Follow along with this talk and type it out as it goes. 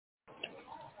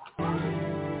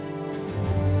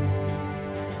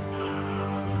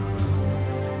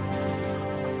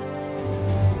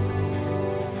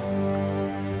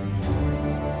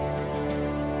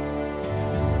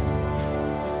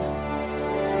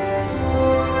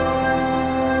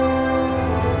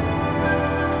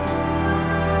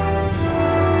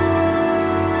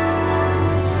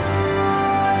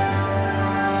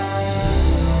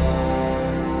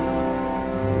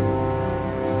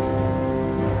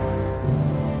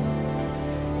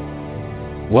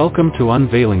Welcome to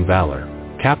Unveiling Valor,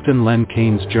 Captain Len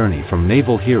Kaine's journey from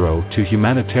naval hero to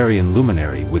humanitarian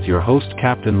luminary with your host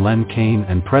Captain Len Kaine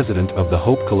and President of the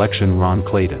Hope Collection Ron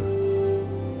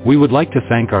Clayton. We would like to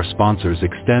thank our sponsors,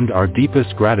 extend our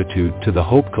deepest gratitude to the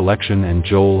Hope Collection and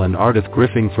Joel and Ardith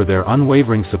Griffin for their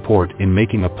unwavering support in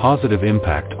making a positive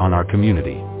impact on our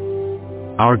community.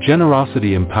 Our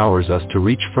generosity empowers us to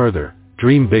reach further,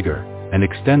 dream bigger, and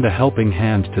extend a helping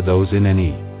hand to those in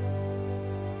need.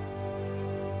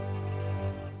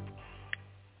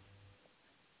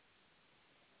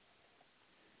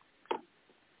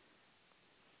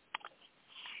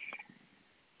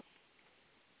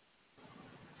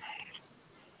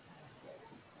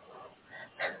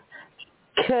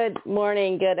 Good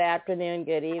morning, good afternoon,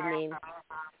 good evening.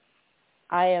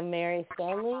 I am Mary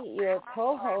Stanley, your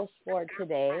co-host for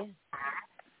today,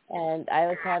 and I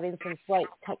was having some slight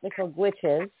technical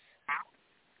glitches.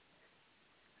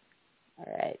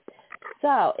 All right,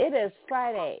 so it is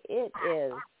Friday. It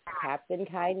is Captain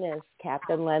Kindness,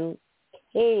 Captain Len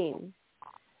Kaine,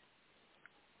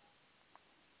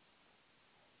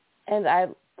 and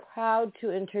I'm proud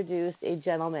to introduce a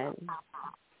gentleman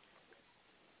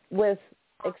with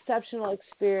exceptional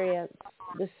experience,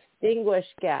 distinguished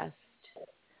guest,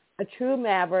 a true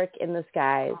maverick in the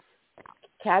skies.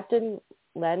 Captain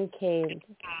Len Kaine's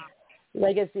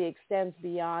legacy extends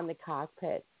beyond the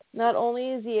cockpit. Not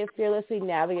only has he fearlessly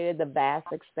navigated the vast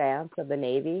expanse of the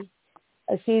Navy,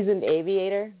 a seasoned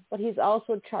aviator, but he's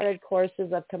also charted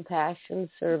courses of compassion,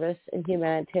 service, and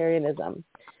humanitarianism,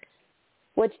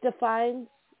 which defines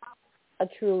a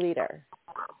true leader.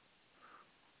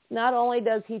 Not only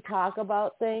does he talk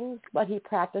about things, but he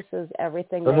practices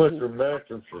everything that he...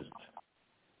 romanticism.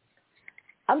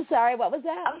 I'm sorry, what was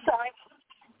that? I'm sorry.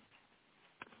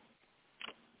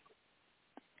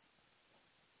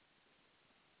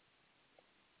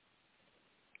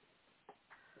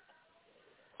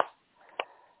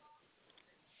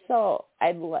 So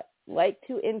I'd like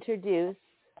to introduce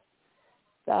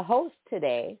the host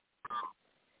today,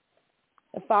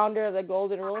 the founder of the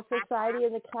Golden Rule Society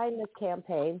and the Kindness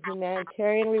Campaign,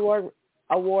 Humanitarian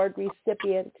Award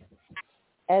recipient,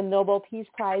 and Nobel Peace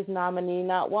Prize nominee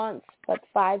not once, but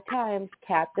 5 times,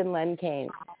 Captain Len Kaine.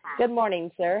 Good morning,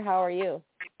 sir. How are you?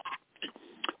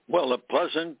 Well, a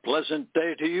pleasant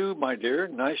day to you, my dear.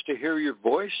 Nice to hear your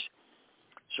voice.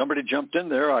 Somebody jumped in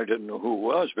there. I didn't know who it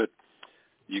was, but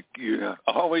you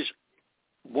always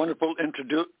wonderful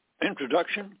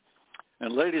introduction.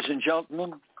 And ladies and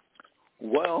gentlemen,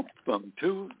 welcome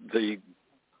to the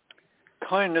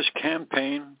Kindness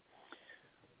Campaign,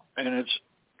 and it's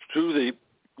through the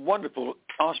wonderful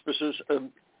auspices of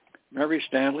Mary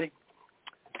Stanley,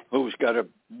 who's got a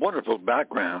wonderful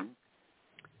background,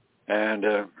 and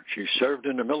she served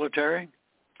in the military,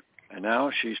 and now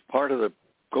she's part of the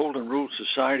Golden Rule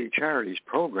Society Charities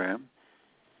program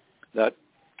that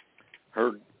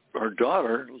her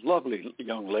daughter, lovely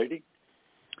young lady,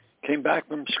 came back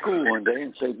from school one day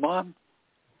and said, "Mom,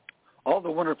 all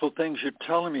the wonderful things you're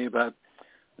telling me about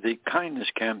the Kindness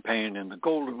Campaign and the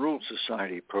Golden Rule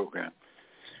Society program,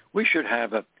 we should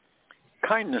have a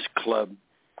kindness club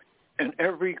in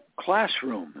every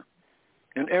classroom,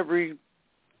 in every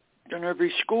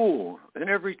school,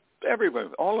 everywhere,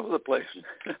 all over the place."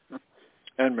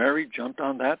 And Mary jumped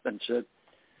on that and said,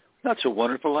 "That's a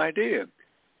wonderful idea."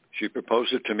 She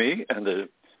proposed it to me and the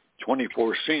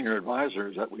 24 senior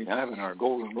advisors that we have in our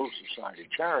Golden Rule Society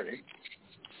charity.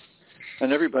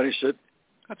 And everybody said,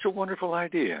 "That's a wonderful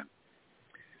idea."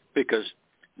 Because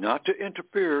not to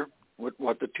interfere with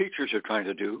what the teachers are trying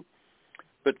to do,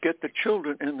 but get the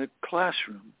children in the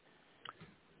classroom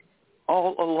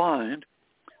all aligned,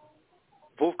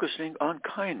 focusing on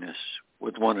kindness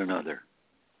with one another.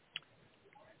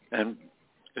 And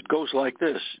it goes like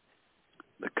this.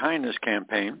 The Kindness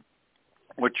Campaign,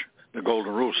 which the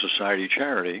Golden Rule Society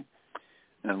charity,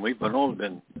 and we've only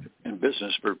been in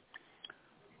business for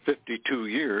 52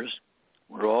 years.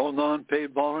 We're all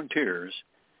non-paid volunteers.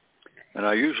 And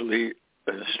I usually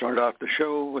start off the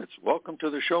show with, "Welcome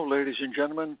to the show, ladies and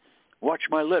gentlemen. Watch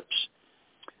my lips."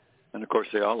 And, of course,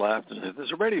 they all laughed and said,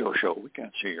 "There's a radio show. We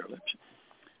can't see your lips."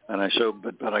 And I said,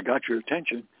 but I got your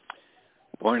attention.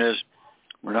 point is,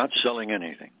 we're not selling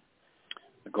anything.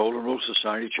 The Golden Rule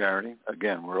Society charity,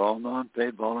 again, we're all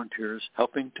non-paid volunteers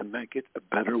helping to make it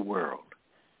a better world.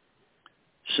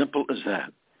 Simple as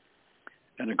that.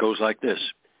 And it goes like this.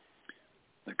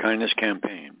 The Kindness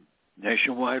Campaign,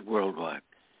 nationwide, worldwide,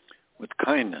 with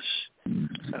kindness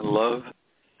and love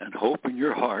and hope in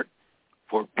your heart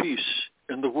for peace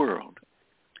in the world.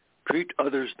 Treat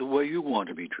others the way you want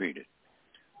to be treated,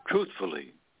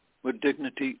 truthfully, with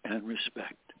dignity and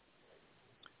respect.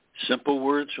 Simple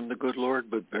words from the good Lord,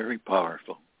 but very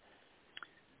powerful.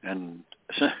 And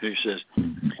he says,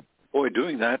 boy,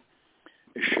 doing that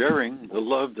is sharing the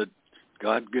love that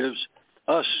God gives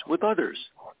us with others.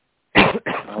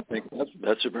 I think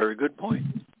that's a very good point.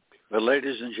 But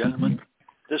ladies and gentlemen,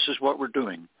 this is what we're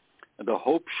doing. And the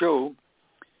Hope Show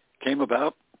came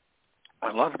about.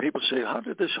 A lot of people say, how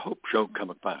did this Hope Show come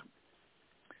about?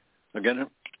 Again,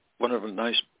 one of the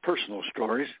nice personal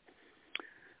stories.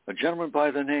 A gentleman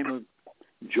by the name of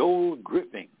Joel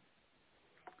Gripping.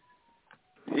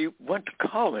 He went to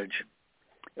college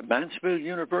at Mansfield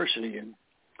University,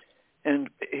 and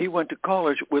he went to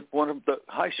college with one of the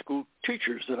high school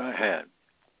teachers that I had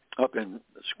up in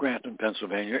the Scranton,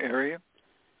 Pennsylvania area.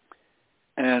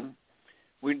 And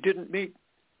we didn't meet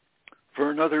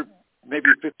for another maybe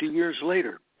 50 years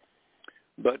later.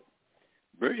 But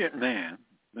brilliant man,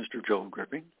 Mr. Joel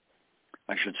Gripping,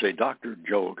 I should say Dr.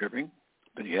 Joel Gripping,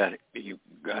 but he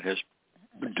got his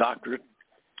doctorate,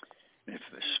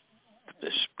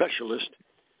 this specialist,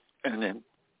 and then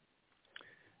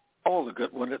all the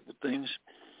good wonderful things,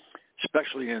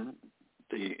 especially in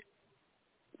the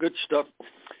good stuff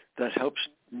that helps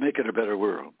make it a better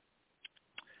world.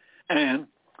 And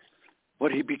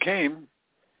what he became,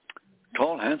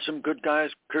 tall, handsome, good guy,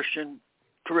 Christian,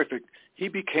 terrific, he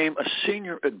became a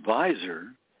senior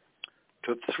advisor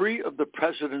to 3 of the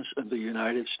presidents of the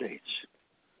United States.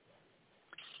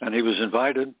 And he was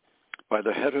invited by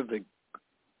the head of the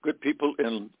good people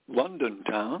in London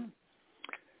town,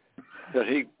 that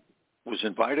he was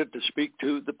invited to speak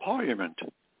to the parliament.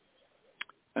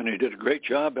 And he did a great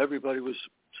job. Everybody was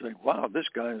saying, wow, this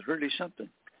guy is really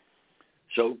something.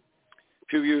 So a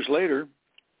few years later,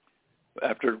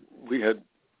 after we had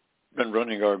been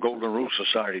running our Golden Rule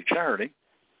Society charity,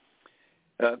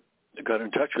 got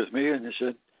in touch with me and he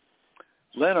said,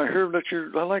 Len, I heard that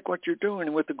I like what you're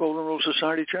doing with the Golden Rule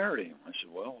Society charity. I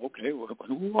said, well, okay, well,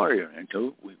 who are you? And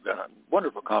so we've got a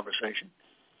wonderful conversation.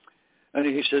 And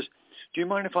he says, do you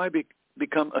mind if I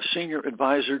become a senior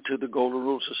advisor to the Golden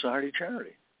Rule Society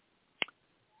charity?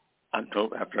 And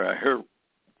so after I heard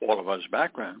all of us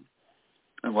background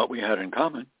and what we had in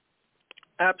common,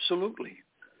 absolutely.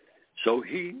 So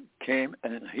he came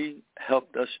and he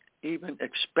helped us even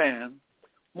expand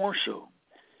more so.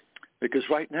 Because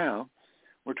right now,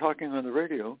 we're talking on the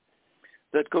radio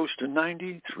that goes to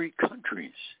 93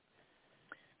 countries.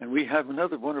 And we have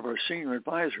another one of our senior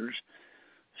advisors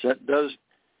that does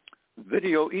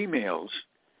video emails,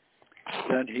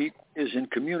 that he is in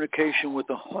communication with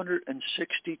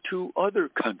 162 other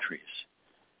countries,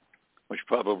 which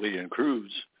probably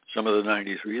includes some of the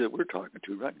 93 that we're talking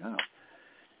to right now.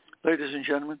 Ladies and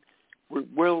gentlemen,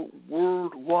 we're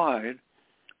worldwide.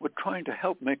 We're trying to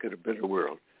help make it a better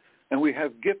world. And we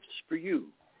have gifts for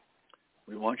you.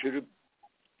 We want you to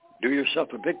do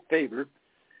yourself a big favor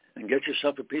and get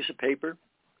yourself a piece of paper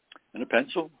and a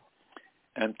pencil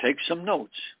and take some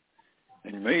notes.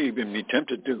 And you may even be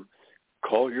tempted to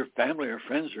call your family or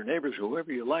friends or neighbors,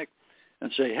 whoever you like,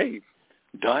 and say, hey,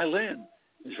 dial in.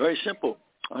 It's very simple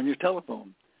on your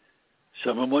telephone.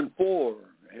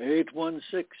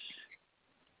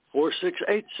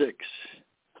 714-816-4686.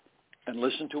 And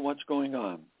listen to what's going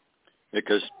on.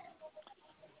 Because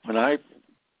when I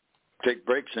take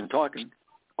breaks in talking,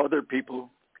 other people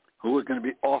who are going to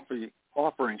be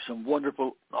offering some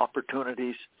wonderful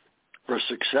opportunities for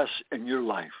success in your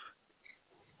life.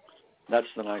 That's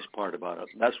the nice part about it.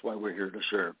 That's why we're here to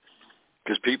serve.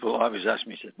 Because people always ask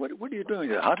me, what are you doing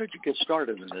there? How did you get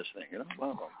started in this thing?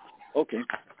 Well, okay.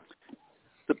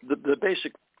 The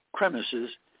basic premise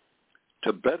is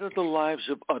to better the lives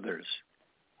of others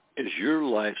is your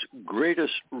life's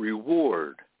greatest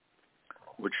reward,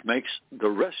 which makes the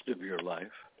rest of your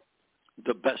life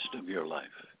the best of your life.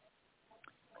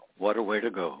 What a way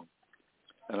to go.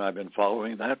 And I've been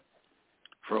following that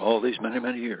for all these many,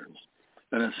 many years.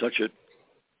 And it's such a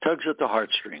tugs at the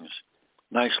heartstrings.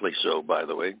 Nicely so, by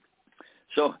the way.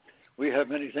 So we have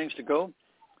many things to go,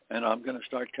 and I'm going to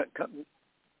start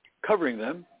covering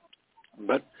them.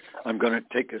 But I'm going to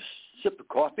take a sip of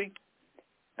coffee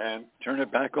and turn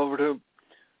it back over to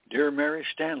dear Mary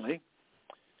Stanley,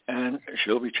 and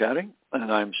she'll be chatting,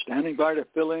 and I'm standing by to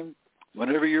fill in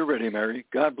Whenever you're ready, Mary.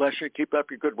 God bless you. Keep up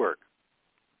your good work.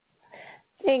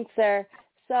 Thanks, sir.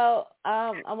 So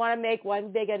I want to make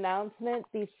one big announcement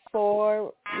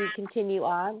before we continue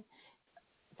on.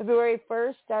 February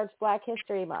 1st starts Black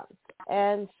History Month.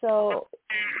 And so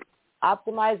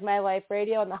Optimize My Life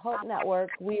Radio and the Hope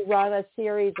Network, we run a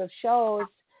series of shows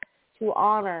to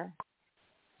honor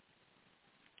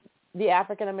the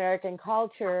African American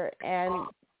culture and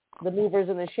the movers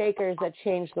and the shakers that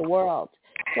changed the world.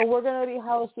 So we're going to be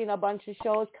hosting a bunch of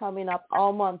shows coming up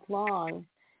all month long,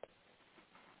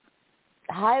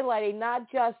 highlighting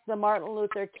not just the Martin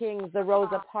Luther Kings, the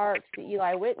Rosa Parks, the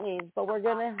Eli Whitneys, but we're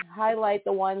going to highlight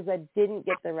the ones that didn't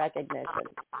get the recognition,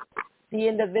 the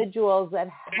individuals that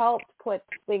helped put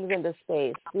things into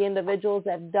space, the individuals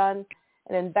that have done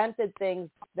and invented things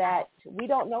that we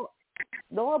don't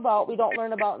know about, we don't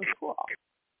learn about in school.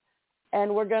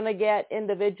 And we're going to get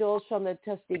individuals from the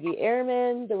Tuskegee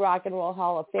Airmen, the Rock and Roll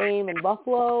Hall of Fame in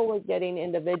Buffalo. We're getting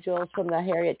individuals from the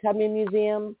Harriet Tubman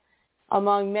Museum,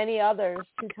 among many others,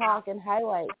 to talk and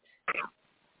highlight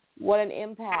what an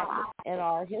impact in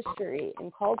our history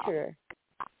and culture,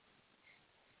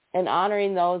 and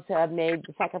honoring those who have made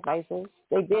the sacrifices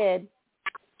they did,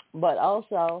 but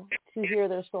also to hear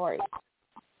their stories.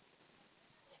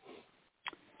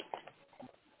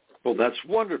 Well, that's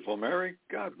wonderful, Mary.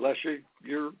 God bless you.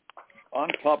 You're on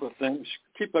top of things.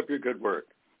 Keep up your good work.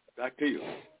 Back to you.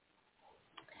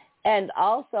 And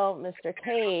also, Mr.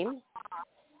 Kaine,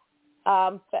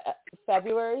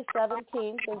 February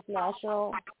 17th is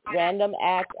National Random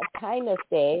Act of Kindness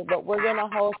Day, but we're going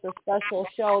to host a special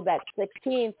show that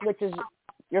 16th, which is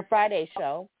your Friday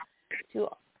show, to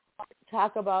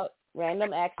talk about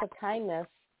random acts of kindness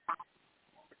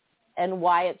and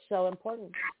why it's so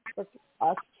important for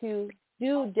us to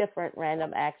do different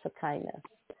random acts of kindness.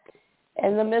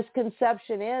 And the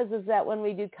misconception is that when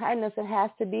we do kindness, it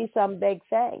has to be some big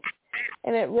thing.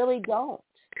 And it really don't.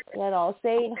 You know,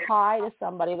 saying hi to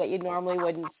somebody that you normally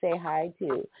wouldn't say hi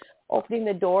to, opening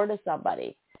the door to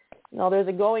somebody. You know, there's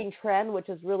a going trend, which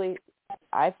is really,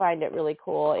 I find it really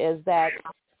cool, is that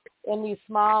in these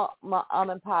small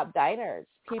and pop diners,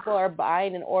 people are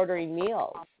buying and ordering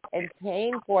meals and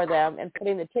paying for them and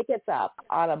putting the tickets up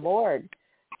on a board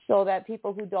so that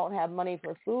people who don't have money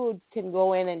for food can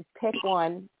go in and pick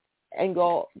one and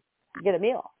go get a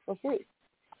meal for free.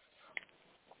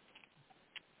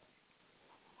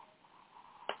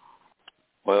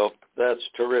 Well, that's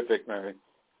terrific, Mary,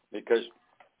 because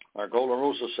our Golden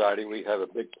Rule Society, we have a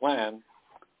big plan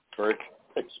for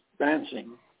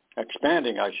expanding,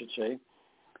 I should say,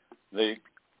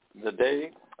 the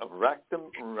day of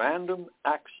random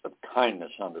acts of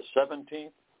kindness on the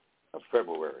 17th of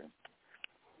February.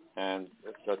 And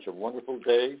it's such a wonderful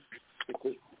day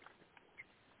because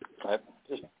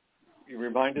you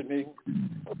reminded me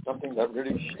of something that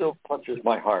really still touches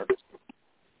my heart,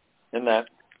 in that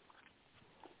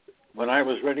when I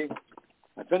was ready,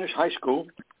 I finished high school,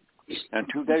 and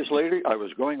 2 days later, I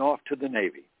was going off to the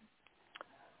Navy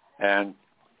and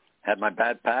had my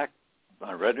bag packed.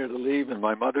 I ready to leave, and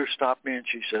my mother stopped me, and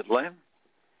she said, "Len,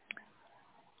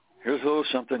 here's a little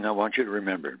something I want you to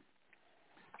remember."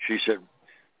 She said,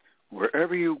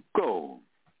 "Wherever you go,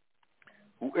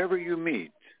 whoever you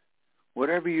meet,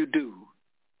 whatever you do,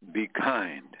 be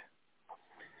kind."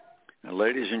 Now,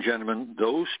 ladies and gentlemen,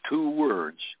 those two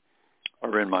words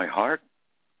are in my heart,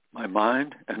 my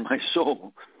mind, and my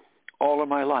soul all of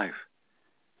my life.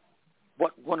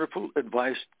 What wonderful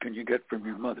advice can you get from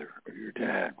your mother or your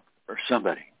dad or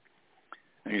somebody?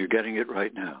 And you're getting it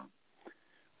right now.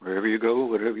 Wherever you go,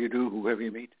 whatever you do, whoever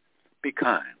you meet, be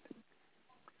kind.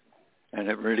 And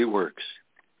it really works,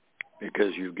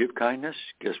 because you give kindness,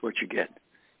 guess what you get?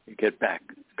 You get back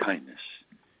kindness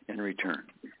in return.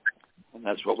 And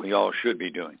that's what we all should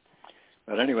be doing.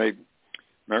 But anyway,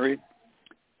 Mary,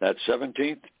 that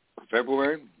 17th of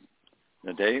February,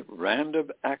 the day, random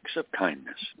acts of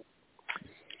kindness.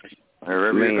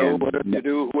 Wherever you go, whatever you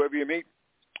do, whoever you meet,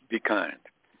 be kind.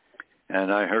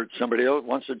 And I heard somebody else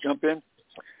wants to jump in.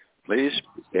 Please,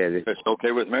 if it's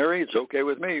okay with Mary, it's okay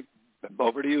with me.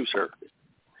 Over to you, sir.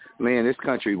 Man, this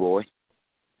country boy.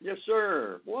 Yes,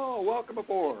 sir. Whoa, welcome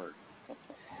aboard.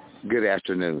 Good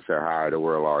afternoon, sir. How in the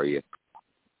world are you?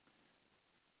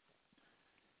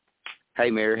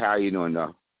 Hey, Mary, how are you doing,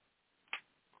 though?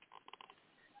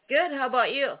 Good. How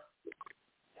about you?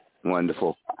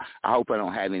 Wonderful. I hope I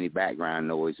don't have any background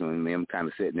noise on me. I'm kind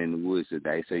of sitting in the woods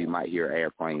today, so you might hear an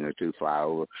airplane or two fly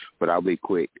over, but I'll be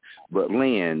quick. But,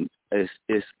 Len,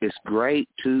 it's great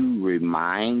to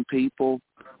remind people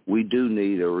we do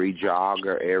need a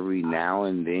rejogger every now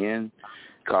and then,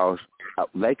 because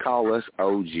they call us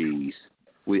OGs.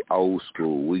 We old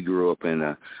school. We grew up in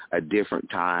a different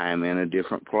time and a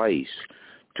different place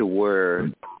to where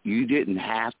you didn't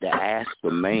have to ask a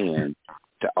man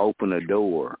to open a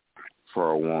door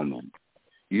for a woman.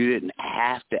 You didn't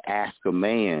have to ask a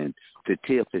man to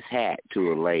tip his hat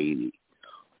to a lady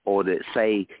or to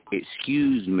say,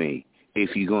 excuse me,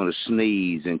 if you're going to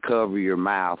sneeze and cover your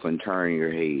mouth and turn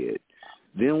your head.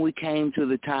 Then we came to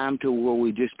the time to where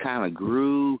we just kind of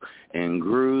grew and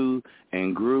grew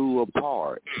and grew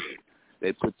apart.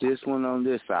 They put this one on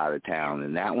this side of town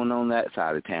and that one on that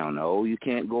side of town. Oh, you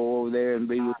can't go over there and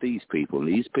be with these people.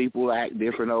 These people act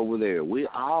different over there. We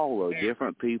all are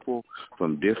different people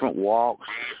from different walks,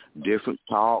 different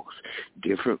talks,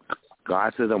 different.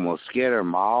 God says, I'm going to scatter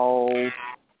them all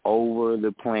over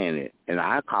the planet. And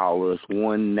I call us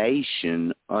one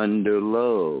nation under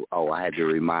love. Oh, I had to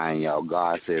remind y'all,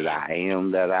 God said, I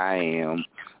am that I am,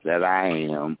 that I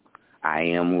am. I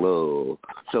am love.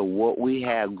 So what we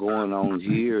have going on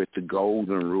here at the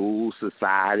Golden Rule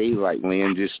Society, like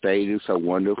Len just stated so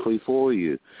wonderfully for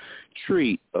you,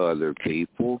 treat other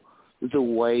people the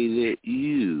way that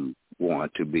you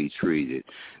want to be treated.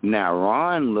 Now,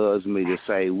 Ron loves me to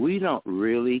say we don't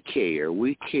really care.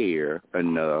 We care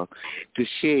enough to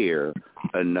share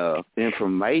enough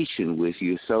information with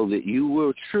you so that you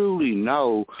will truly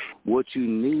know what you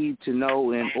need to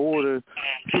know in order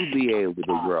to be able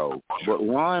to grow. But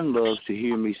Ron loves to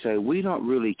hear me say we don't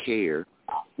really care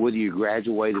whether you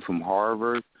graduated from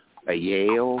Harvard, or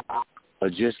Yale,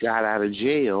 or just got out of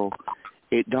jail.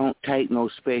 It don't take no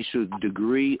special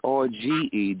degree or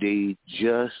GED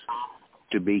just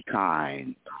to be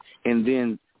kind. And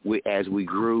then as we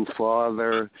grew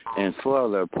farther and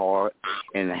further apart,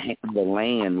 and the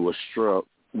land was struck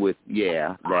with,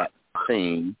 that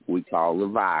thing we call the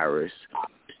virus,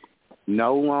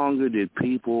 no longer did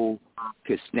people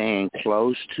could stand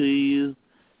close to you.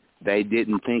 They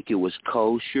didn't think it was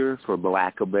kosher, for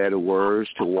lack of better words,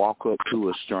 to walk up to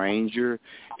a stranger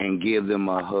and give them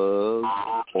a hug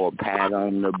or a pat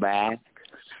on the back.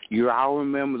 You all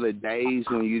remember the days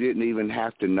when you didn't even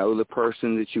have to know the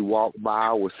person that you walked by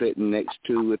or were sitting next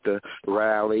to at the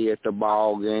rally, at the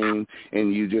ball game,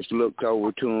 and you just looked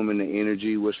over to them and the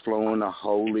energy was flowing, the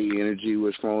holy energy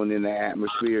was flowing in the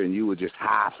atmosphere, and you would just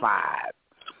high-five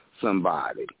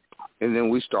somebody. And then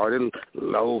we started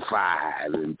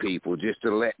low-fiving people just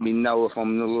to let me know if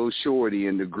I'm the little shorty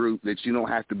in the group that you don't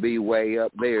have to be way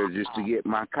up there just to get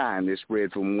my kindness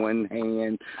spread from one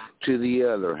hand to the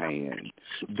other hand.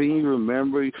 Do you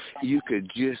remember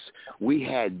we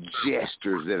had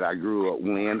jesters that I grew up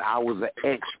when. I was an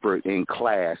expert in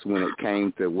class when it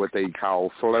came to what they call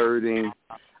flirting.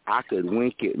 I could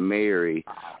wink at Mary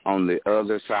on the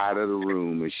other side of the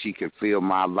room and she could feel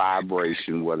my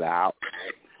vibration without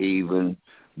even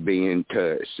being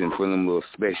touched. And for them little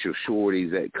special shorties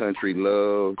that country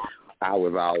loved, I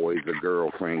was always a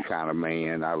girlfriend kind of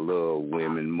man. I love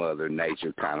women, Mother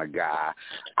Nature kind of guy.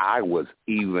 I was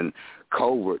even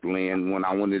covert, Len. When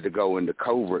I wanted to go into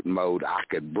covert mode, I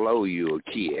could blow you a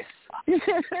kiss. Yeah.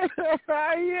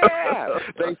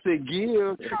 They said,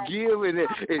 give, and it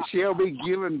shall be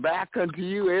given back unto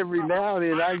you. Every now and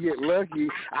then I get lucky.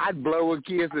 I'd blow a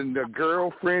kiss, and the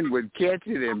girlfriend would catch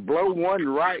it and blow one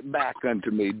right back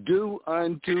unto me. Do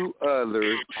unto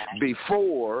others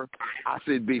before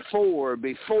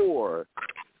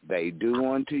they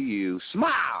do unto you.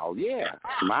 Smile,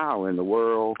 smile in the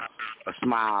world, a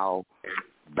smile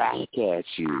back at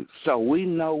you. So we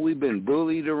know we've been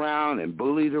bullied around, and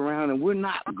we're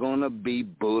not going to be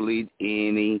bullied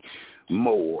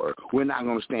anymore. We're not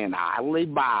going to stand idly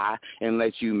by and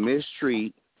let you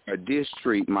mistreat or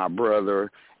distreat my brother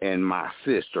and my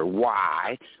sister.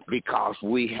 Why? Because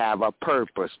we have a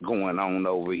purpose going on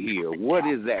over here. What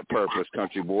is that purpose,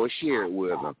 country boy? Share it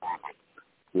with them.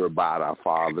 We're about our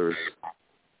Father's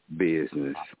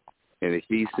business. And if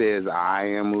he says, I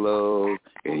am love,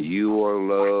 and you are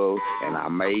love, and I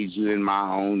made you in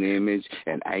my own image,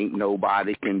 and ain't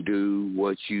nobody can do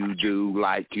what you do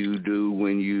like you do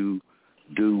when you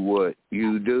do what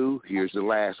you do. Here's the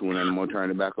last one, and I'm going to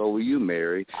turn it back over to you,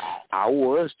 Mary. I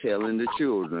was telling the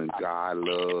children, God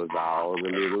loves all the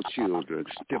little children,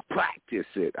 to practice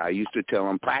it. I used to tell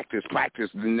them, practice,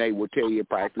 and they would tell you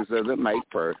practice doesn't make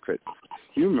perfect.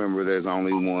 You remember there's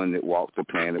only one that walked the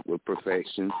planet with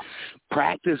perfection.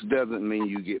 Practice doesn't mean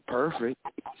you get perfect,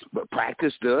 but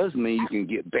practice does mean you can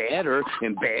get better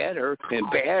and better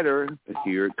and better.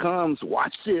 Here it comes.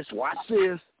 Watch this.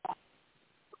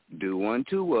 Do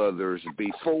unto others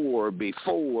before they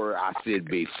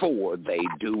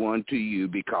do unto you,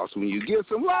 because when you give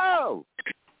some love,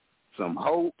 some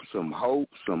hope,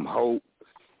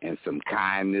 and some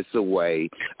kindness away,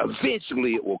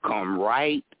 eventually it will come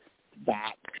right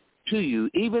back to you,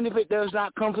 even if it does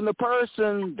not come from the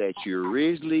person that you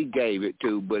originally gave it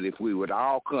to. But if we would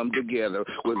all come together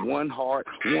with one heart,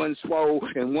 one soul,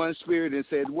 and one spirit and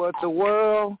said, what the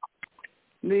world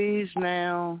needs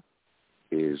now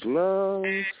is love,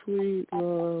 sweet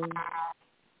love.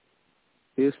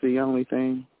 It's the only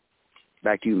thing.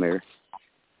 Back to you, Mary.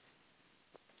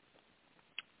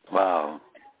 Wow.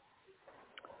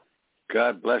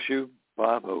 God bless you,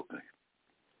 Bob Oakley.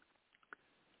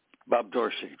 Bob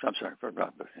Dorsey. I'm sorry, for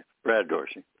Brad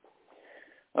Dorsey.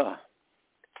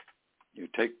 You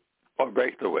take or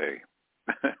break the way.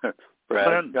 Brad,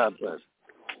 Len, God bless.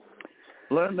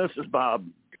 Len, this is Bob.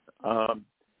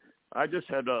 I just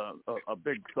had a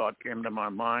big thought came to my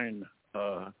mind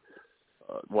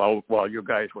while you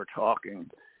guys were talking.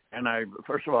 And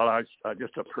first of all, I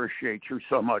just appreciate you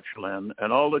so much, Len,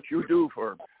 and all that you do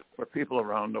for people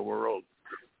around the world.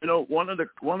 You know, one of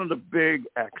the big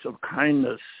acts of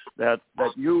kindness that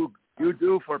you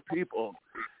do for people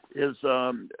is,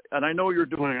 and I know you're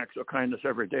doing acts of kindness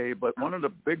every day, but one of the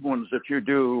big ones that you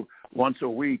do once a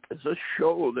week is a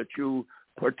show that you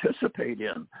participate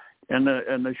in, and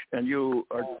you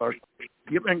are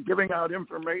giving out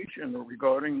information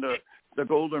regarding the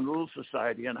Golden Rule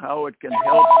Society and how it can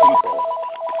help people.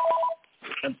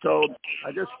 And so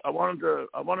I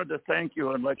wanted to thank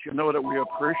you and let you know that we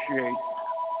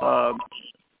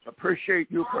appreciate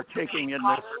you partaking in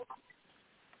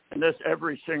this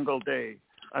every single day.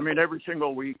 I mean, every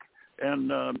single week,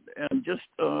 and just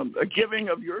a giving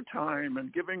of your time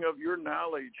and giving of your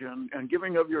knowledge and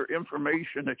giving of your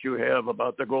information that you have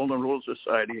about the Golden Rule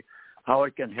Society, how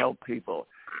it can help people.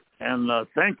 And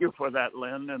thank you for that,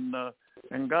 Len,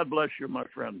 and God bless you, my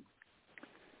friend.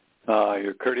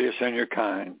 You're courteous and you're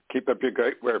kind. Keep up your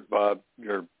great work, Bob.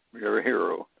 You're a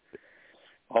hero.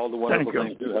 All the wonderful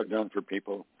things you have done for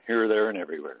people here, there, and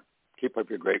everywhere. Keep up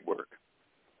your great work.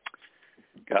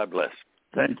 God bless.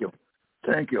 Thank you.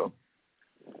 Thank you.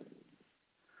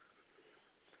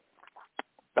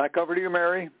 Back over to you,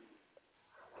 Mary.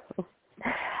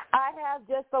 I have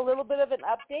just a little bit of an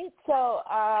update. So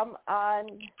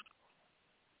on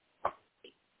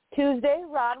Tuesday,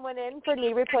 Ron went in for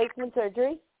knee replacement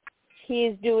surgery.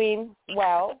 He's doing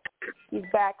well. He's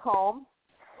back home,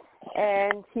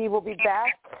 and he will be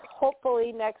back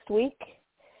hopefully next week.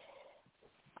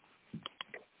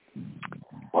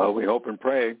 Well, we hope and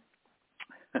pray.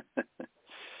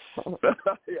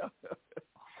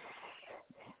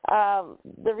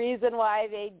 The reason why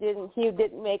he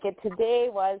didn't make it today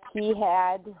was he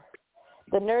had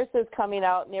the nurses coming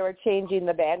out and they were changing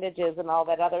the bandages and all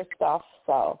that other stuff,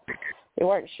 so they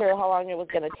weren't sure how long it was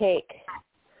going to take.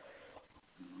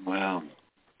 Wow.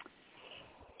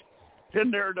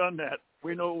 Been there, done that.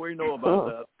 We know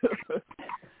about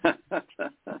that.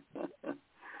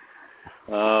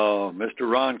 Oh, Mr.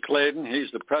 Ron Clayton,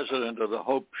 he's the president of the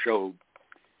Hope Show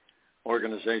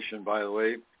organization, by the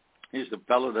way. He's the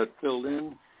fellow that filled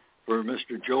in for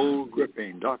Mr. Joel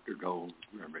Griffin, Dr. Joel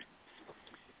Griffin.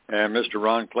 And Mr.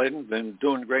 Ron Clayton been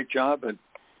doing a great job. And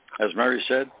as Mary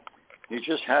said, he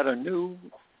just had a new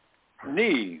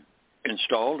knee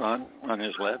installed on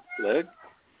his left leg.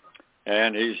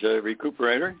 And he's a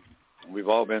recuperator. We've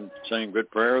all been saying good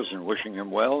prayers and wishing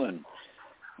him well. And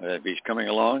he's coming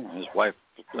along. His wife,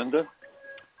 Linda,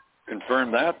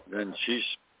 confirmed that. And she's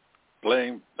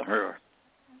playing her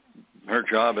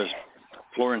job as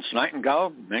Florence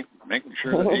Nightingale, making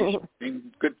sure that he's being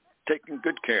good, taking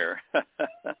good care.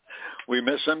 We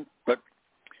miss him, but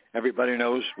everybody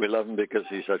knows we love him because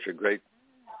he's such a great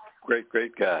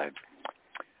guy.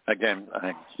 Again,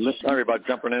 sorry about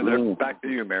jumping in there. Back to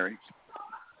you, Mary.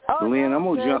 Lynn, I'm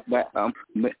gonna jump back.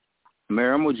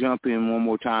 Mary, I'm gonna jump in one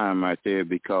more time right there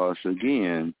because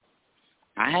again,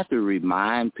 I have to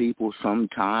remind people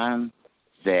sometime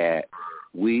that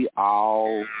we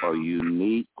all are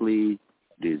uniquely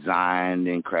designed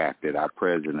and crafted. Our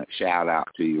president, shout out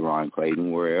to you, Ron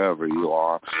Clayton, wherever you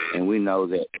are. And we know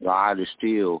that God is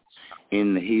still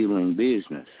in the healing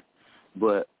business.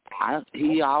 But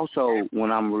he also,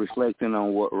 when I'm reflecting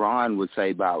on what Ron would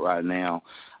say about right now,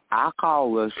 I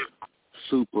call us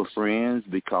super friends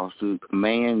because the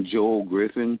man, Joel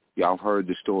Griffin, y'all heard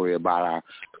the story about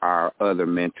our other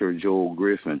mentor, Joel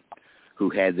Griffin, who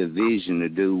had the vision to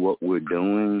do what we're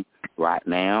doing right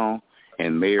now.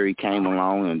 And Mary came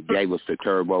along and gave us the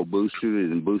turbo booster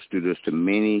and boosted us to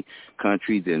many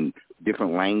countries and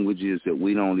different languages that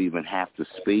we don't even have to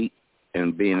speak,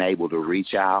 and being able to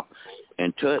reach out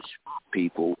and touch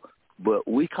people but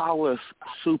we call us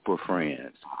super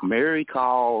friends. Mary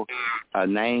called a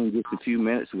name just a few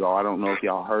minutes ago. I don't know if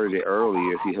y'all heard it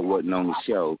earlier if you wasn't on the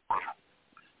show.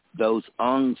 Those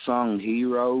unsung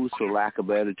heroes, for lack of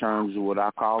better terms, is what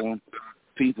I call them.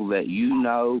 People that you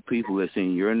know, people that's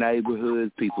in your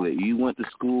neighborhood, people that you went to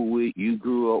school with, you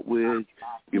grew up with,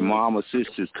 your mom or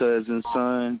sister's cousin,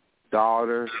 son,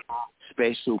 daughter,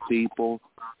 special people.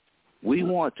 We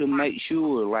want to make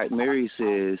sure, like Mary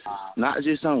says, not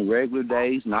just on regular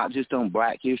days, not just on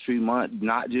Black History Month,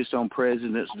 not just on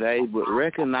President's Day, but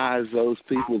recognize those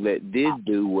people that did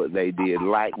do what they did,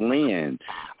 like Len,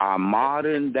 our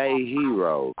modern-day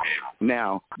hero.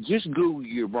 Now, just Google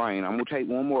your brain. I'm going to take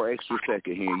one more extra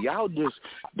second here. Y'all just,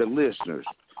 the listeners,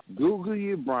 Google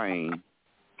your brain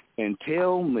and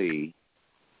tell me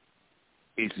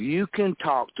if you can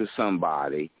talk to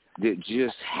somebody that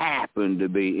just happened to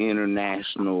be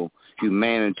International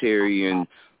Humanitarian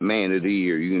Man of the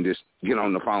Year. You can just get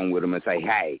on the phone with them and say,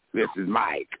 hey, this is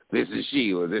Mike, this is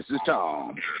Sheila, this is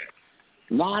Tom.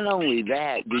 Not only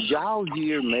that, did y'all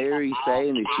hear Mary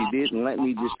saying that she didn't let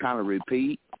me just kind of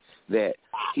repeat that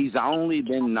he's only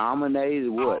been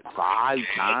nominated, 5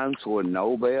 times for a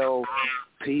Nobel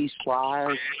Peace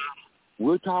Prize?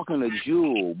 We're talking a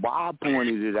jewel. Bob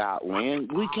pointed it out, Len.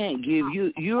 We can't give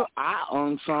you, you're our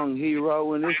unsung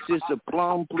hero, and it's just a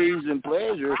plum pleasing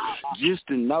pleasure just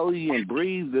to know you and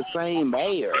breathe the same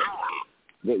air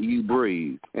that you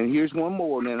breathe. And here's one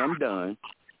more, and then I'm done.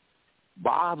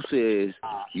 Bob says,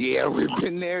 yeah, we've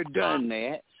been there, done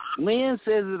that. Len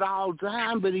says it all the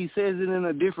time, but he says it in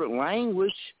a different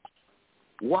language.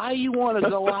 Why you want to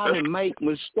go out and make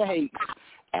mistakes?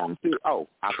 I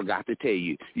forgot to tell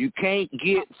you, you can't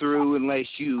get through unless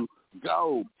you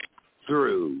go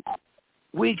through.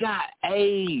 We got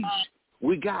aides.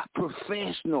 We got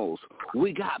professionals.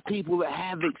 We got people that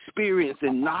have experience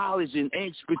and knowledge and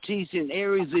expertise in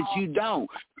areas that you don't.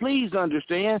 Please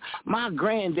understand, my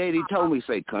granddaddy told me,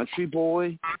 say, country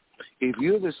boy, if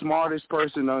you're the smartest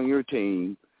person on your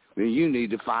team, then you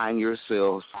need to find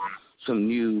yourself some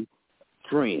new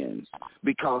friends.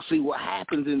 Because, see, what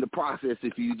happens in the process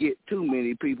if you get too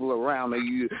many people around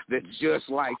you that's just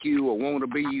like you or want to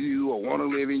be you or want to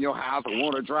live in your house or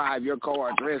want to drive your car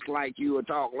or dress like you or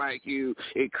talk like you,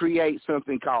 it creates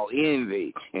something called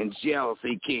envy, and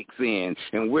jealousy kicks in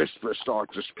and whispers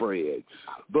start to spread.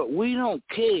 But we don't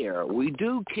care. We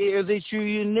do care that you're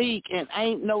unique, and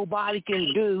ain't nobody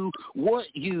can do what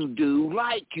you do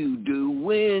like you do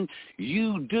when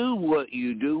you do what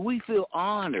you do. We feel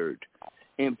honored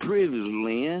and privileged,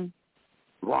 Len,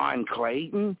 Ron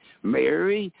Clayton,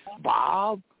 Mary,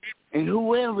 Bob, and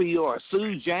whoever you are,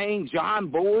 Sue Jane, John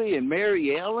Boy, and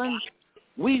Mary Ellen.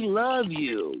 We love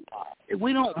you.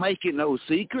 We don't make it no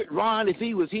secret. Ron, if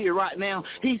he was here right now,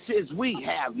 he says we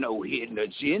have no hidden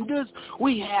agendas.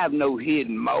 We have no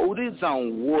hidden motives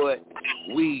on what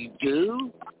we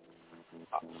do.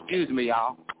 Excuse me,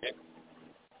 y'all.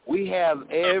 We have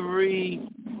every...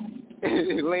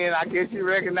 Len, I guess you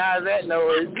recognize that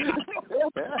noise.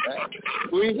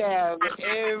 We have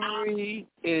every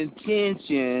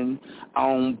intention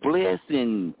on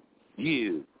blessing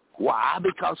you. Why?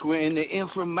 Because we're in the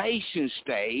information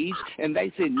stage, and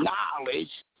they said knowledge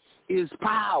is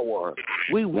power.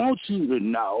 We want you to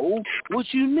know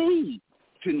what you need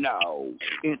to know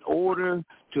in order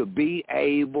to be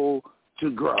able to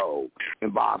grow.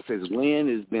 And Bob says, Len,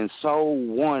 has been so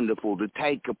wonderful to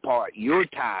take apart your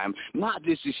time, not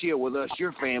just to share with us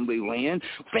your family, Len.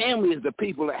 Family is the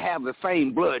people that have the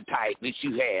same blood type that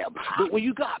you have. But when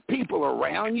you got people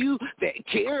around you that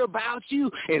care about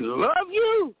you and love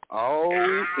you,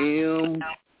 OMG.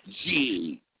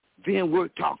 Then we're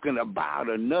talking about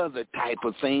another type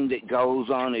of thing that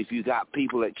goes on if you got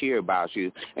people that care about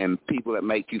you and people that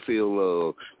make you feel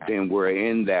loved. Then we're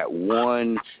in that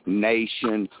one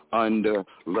nation under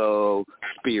love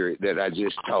spirit that I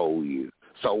just told you.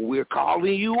 So we're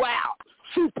calling you out,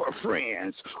 super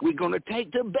friends. We're going to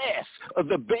take the best of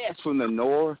the best from the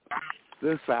north,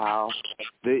 the south,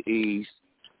 the east,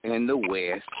 and the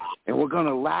West, and we're going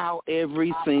to allow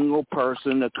every single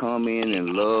person to come in and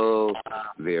love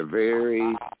their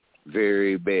very,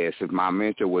 very best. If my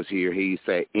mentor was here, he'd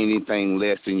say anything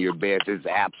less than your best is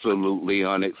absolutely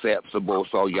unacceptable,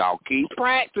 so y'all keep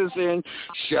practicing.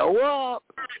 Show up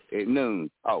at noon.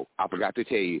 Oh, I forgot to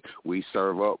tell you, we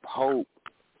serve up hope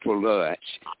for lunch.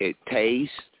 It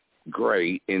tastes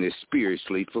great and is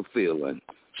spiritually fulfilling.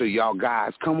 So y'all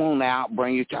guys, come on out,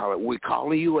 bring your talent. We're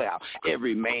calling you out.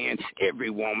 Every man, every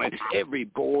woman, every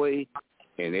boy,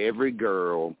 and every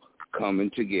girl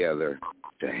coming together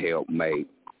to help make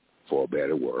for a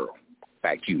better world.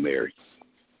 Back to you, Mary.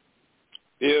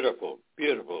 Beautiful,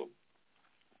 beautiful.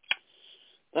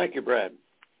 Thank you, Brad.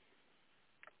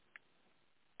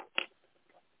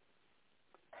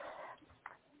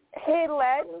 Hey,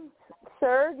 Len,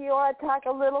 sir, do you want to talk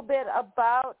a little bit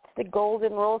about the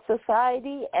Golden Rule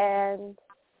Society and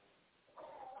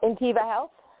Intiva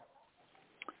Health?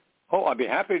 Oh, I'd be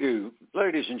happy to.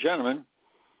 Ladies and gentlemen,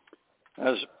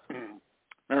 as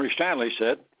Mary Stanley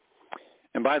said,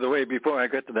 and by the way, before I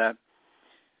get to that,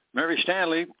 Mary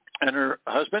Stanley and her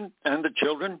husband and the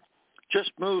children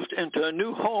just moved into a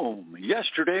new home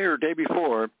yesterday or day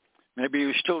before. Maybe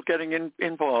you're still getting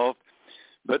involved,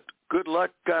 but good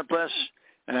luck, God bless,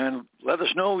 and let us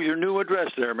know your new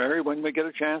address there, Mary, when we get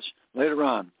a chance later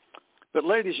on. But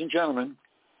ladies and gentlemen,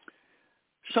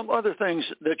 some other things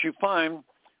that you find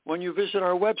when you visit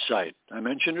our website, I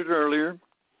mentioned it earlier,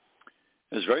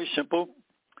 is very simple.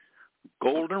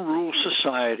 Golden Rule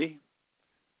Society,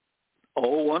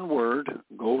 all one word,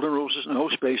 Golden Rules, no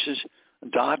spaces,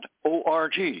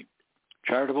 .org,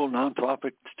 charitable,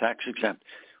 nonprofit, tax exempt.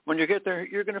 When you get there,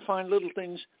 you're going to find little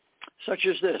things such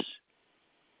as this.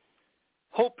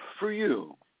 Hope for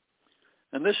you.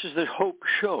 And this is the Hope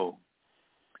Show.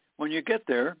 When you get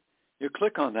there, you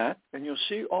click on that, and you'll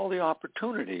see all the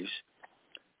opportunities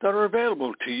that are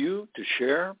available to you to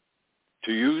share,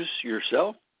 to use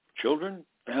yourself, children,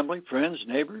 family, friends,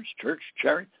 neighbors, church,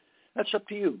 charity. That's up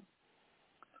to you.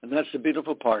 And that's the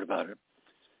beautiful part about it.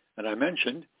 And I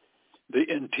mentioned the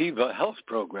Intiva Health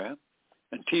Program.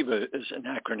 Intiva is an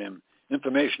acronym,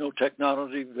 Informational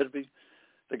Technology.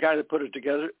 The guy that put it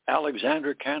together,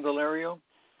 Alexander Candelario,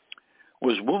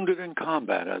 was wounded in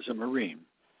combat as a Marine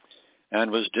and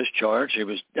was discharged. He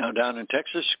was down in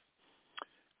Texas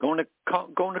going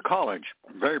to college.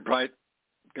 A very bright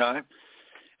guy.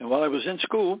 And while I was in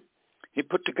school, he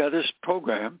put together this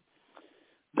program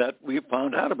that we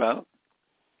found out about,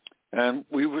 and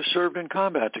we were served in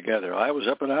combat together. I was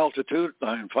up at altitude,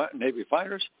 Navy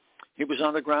fighters. He was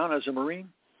on the ground as a Marine.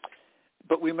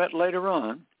 But we met later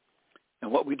on,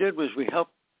 and what we did was we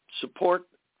helped support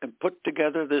and put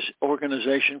together this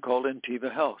organization called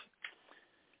Intiva Health.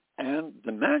 And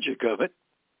the magic of it,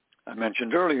 I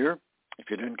mentioned earlier, if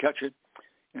you didn't catch it,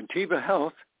 Intiva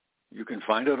Health, you can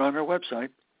find it on our website.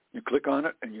 You click on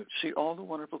it, and you see all the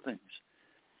wonderful things.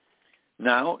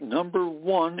 Now, number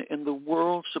one in the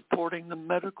world supporting the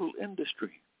medical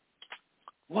industry.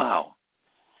 Wow.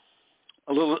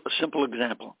 A simple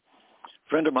example. A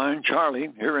friend of mine, Charlie,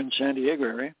 here in San Diego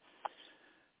area,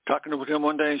 talking with him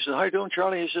one day, he said, "How you doing,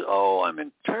 Charlie?" He said, "Oh, I'm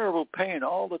in terrible pain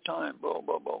all the time. Blah,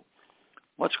 blah, blah."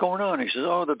 "What's going on?" He says,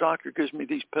 "Oh, the doctor gives me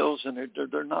these pills, and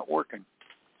they're not working."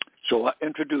 So I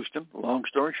introduced him, long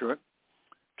story short,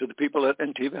 to the people at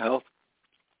Intiva Health.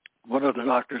 One of the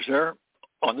doctors there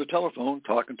on the telephone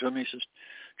talking to him, he says,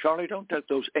 "Charlie, don't take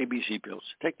those ABC pills.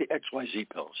 Take the XYZ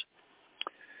pills."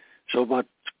 So about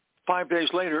 5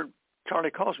 days later,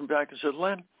 Charlie calls me back and says,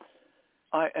 "Len,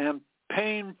 I am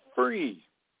pain-free."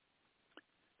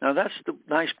 Now, that's the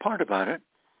nice part about it.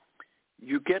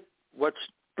 You get what's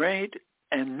great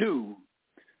and new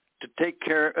to take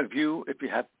care of you if you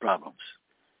have problems.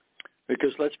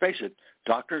 Because let's face it,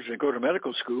 doctors, they go to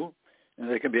medical school, and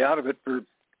they can be out of it for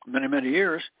many, many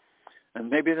years, and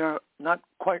maybe they're not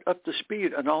quite up to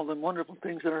speed on all the wonderful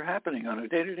things that are happening on a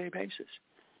day-to-day basis.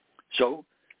 So,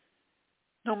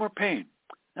 no more pain.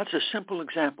 That's a simple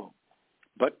example,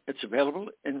 but it's available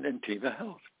in Intiva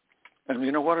Health. And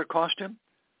you know what it cost him?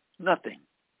 Nothing.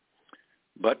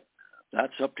 But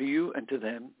that's up to you and to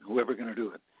them, whoever's going to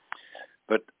do it.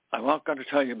 But I'm not going to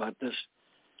tell you about this.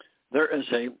 There is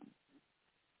a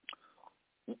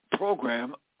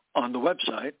program on the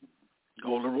website,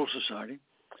 Golden Rule Society.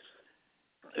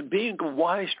 Being a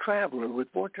wise traveler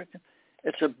with Vortex,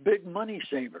 it's a big money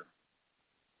saver.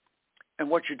 And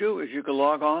what you do is you can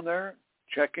log on there,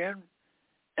 check in,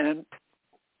 and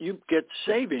you get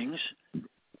savings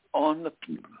on the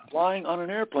flying on an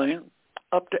airplane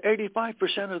up to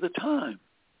 85% of the time.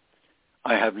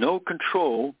 I have no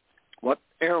control what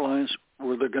airlines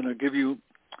were they going to give you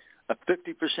a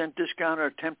 50% discount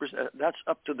or 10%. That's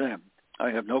up to them. I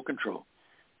have no control.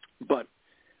 But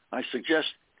I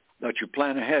suggest that you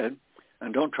plan ahead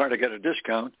and don't try to get a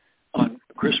discount on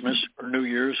Christmas or New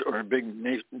Year's or a big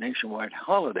nationwide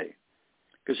holiday,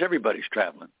 because everybody's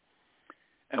traveling.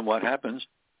 And what happens,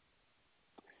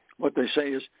 what they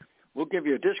say is, we'll give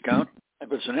you a discount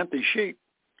if it's an empty seat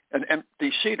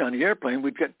on the airplane.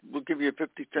 We'll give you a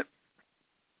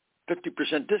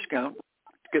 50% discount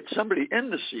to get somebody in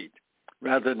the seat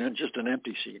rather than just an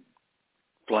empty seat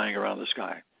flying around the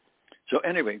sky. So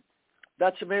anyway,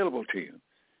 that's available to you.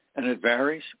 And it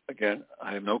varies. Again,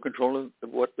 I have no control of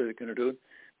what they're going to do,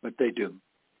 but they do.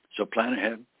 So plan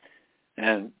ahead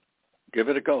and give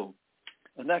it a go.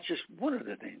 And that's just one of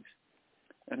the things.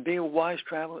 And being a wise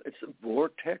traveler, it's a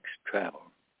vortex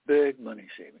travel, big money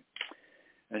saving.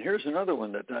 And here's another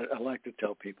one that I like to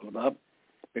tell people about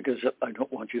because I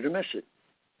don't want you to miss it.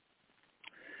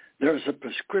 There's a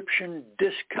prescription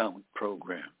discount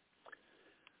program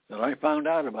that I found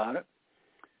out about it.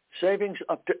 Savings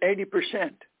up to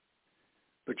 80%.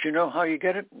 But you know how you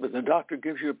get it? The doctor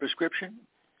gives you a prescription,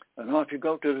 and off you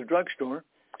go to the drugstore,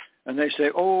 and they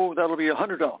say, oh, that'll be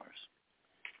 $100.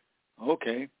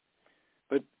 Okay.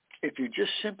 But if you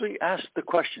just simply ask the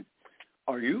question,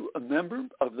 are you a member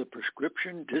of the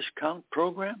prescription discount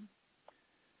program?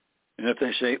 And if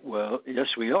they say, well, yes,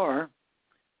 we are,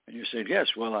 and you say, yes,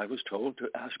 well, I was told to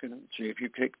ask and see if you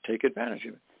take advantage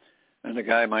of it. And the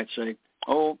guy might say,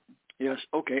 oh, yes,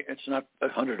 okay, it's not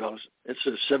 $100, it's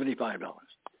 $75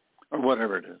 or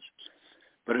whatever it is.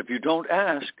 But if you don't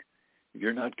ask,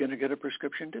 you're not going to get a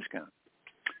prescription discount.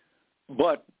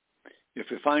 But if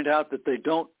you find out that they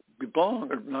don't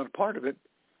belong or not a part of it,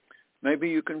 maybe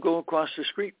you can go across the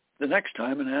street the next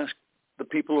time and ask the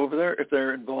people over there if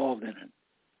they're involved in it.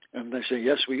 And they say,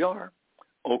 yes, we are.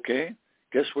 Okay,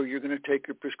 guess where you're going to take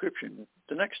your prescription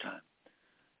the next time?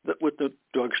 With the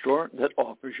drugstore that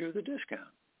offers you the discount.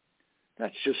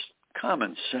 That's just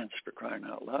common sense, for crying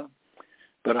out loud.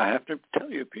 But I have to tell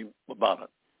you people about it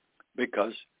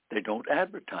because they don't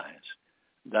advertise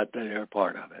that they are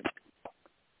part of it.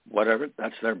 Whatever,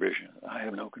 that's their vision. I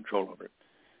have no control over it.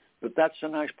 But that's a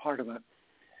nice part of it.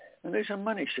 And these are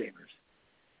money savers.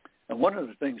 And one of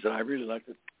the things that I really like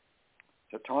to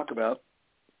talk about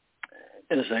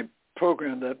is a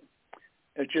program that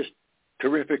is just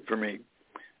terrific for me.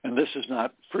 And this is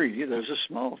not free. There's a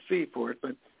small fee for it,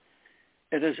 but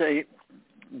it is a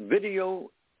video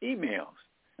emails.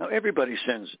 Now, everybody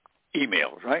sends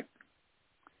emails, right?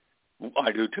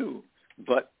 I do too.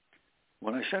 But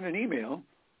when I send an email,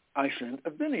 I send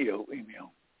a video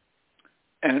email.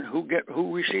 And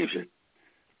who receives it?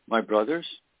 My brothers,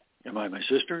 my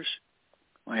sisters,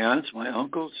 my aunts, my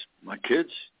uncles, my kids,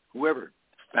 whoever,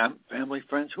 family,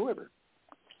 friends, whoever.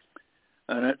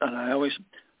 And I always,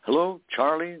 hello,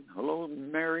 Charlie. Hello,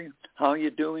 Mary. How are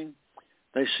you doing?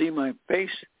 They see my face,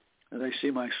 and they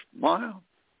see my smile.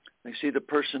 They see the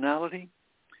personality,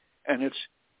 and it's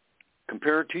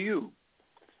compared to you.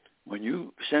 When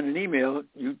you send an email,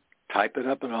 you type it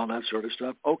up and all that sort of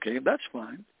stuff. Okay, that's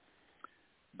fine.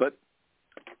 But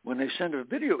when they send a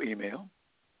video email,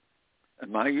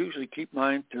 and I usually keep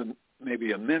mine to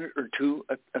maybe a minute or two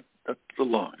at the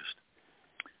longest,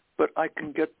 but I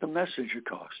can get the message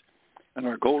across. In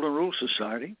our Golden Rule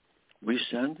Society, we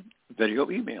send video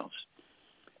emails.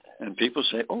 And people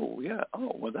say, oh, yeah,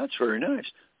 oh, well, that's very nice.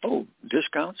 Oh,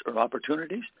 discounts or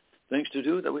opportunities, things to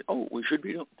do that we should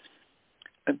be doing.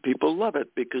 And people love it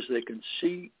because they can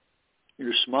see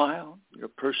your smile, your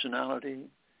personality,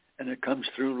 and it comes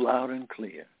through loud and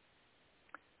clear.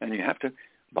 And you have to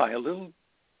buy a little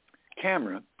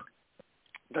camera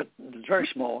that's very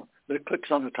small that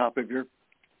clicks on the top of your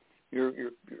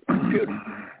computer.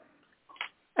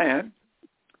 And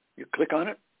you click on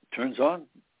it, turns on,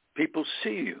 people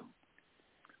see you,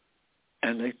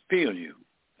 and they feel you,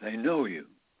 they know you,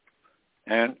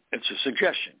 and it's a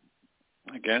suggestion.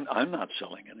 Again, I'm not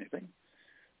selling anything,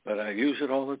 but I use it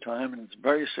all the time, and it's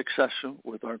very successful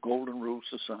with our Golden Rule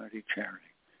Society charity.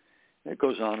 It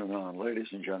goes on, ladies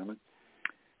and gentlemen.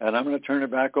 And I'm going to turn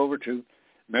it back over to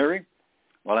Mary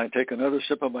while I take another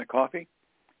sip of my coffee,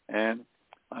 and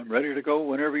I'm ready to go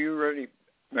whenever you're ready.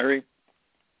 Mary,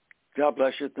 God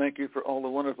bless you. Thank you for all the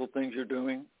wonderful things you're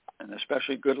doing, and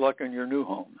especially good luck in your new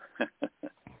home.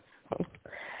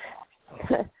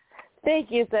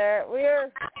 Thank you, sir.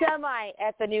 We're semi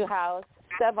at the new house,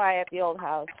 semi at the old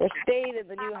house. We're staying in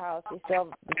the new house. We still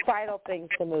have the final things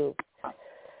to move.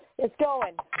 It's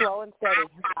going slow and steady.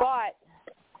 But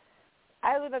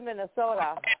I live in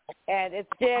Minnesota, and it's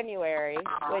January,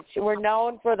 which we're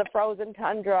known for the frozen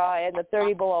tundra and the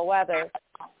 30 below weather.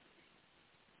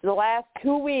 The last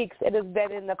 2 weeks, it has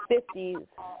been in the 50s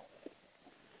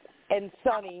and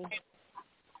sunny.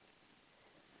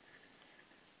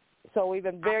 So we've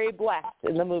been very blessed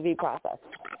in the movie process.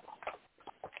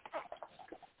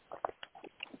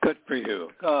 Good for you.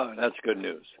 Oh, that's good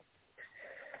news.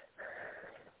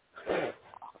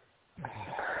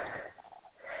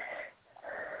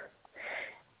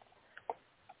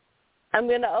 I'm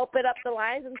going to open up the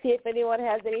lines and see if anyone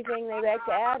has anything they'd like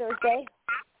to add or say.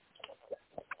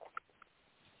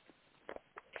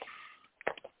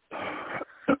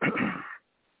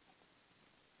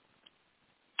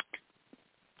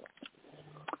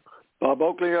 Bob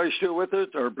Oakley, are you still with us?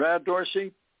 Or Brad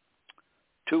Dorsey?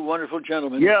 Two wonderful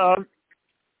gentlemen. Yeah,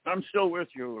 I'm still with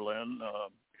you, Len.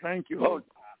 Thank you. Oh,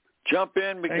 jump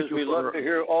in because we love to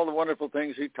hear all the wonderful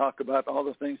things you talk about, all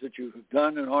the things that you've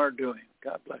done and are doing.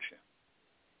 God bless you.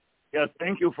 Yeah,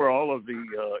 thank you for all of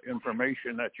the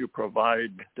information that you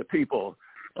provide to people.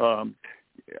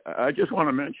 I just want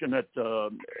to mention that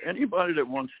anybody that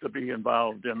wants to be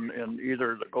involved in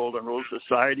either the Golden Rule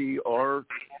Society or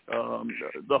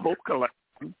the Hope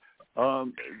Collection,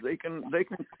 they can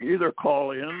either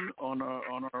call in on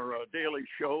our daily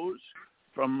shows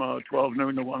from 12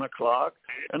 noon to 1 o'clock,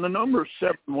 and the number is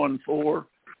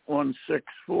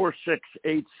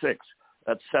 714-164686.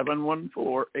 That's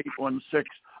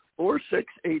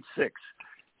 714-816-4686.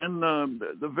 And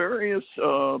the various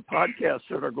podcasts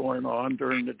that are going on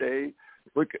during the day,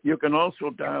 you can also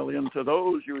dial into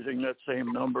those using that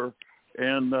same number,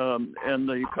 and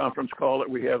the conference call that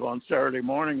we have on Saturday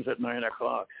mornings at 9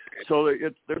 o'clock. So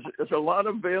there's a lot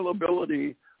of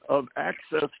availability of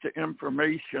access to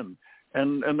information,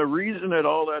 and the reason that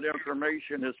all that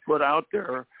information is put out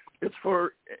there, it's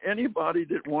for anybody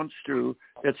that wants to.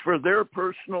 It's for their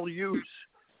personal use.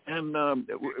 And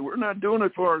we're not doing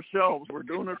it for ourselves. We're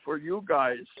doing it for you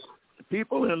guys,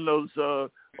 people in those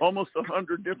almost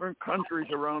 100 different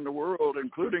countries around the world,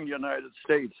 including the United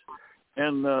States.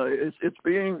 And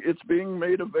it's being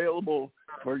made available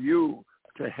for you,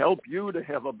 to help you to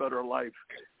have a better life.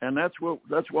 And that's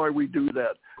why we do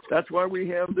that. That's why we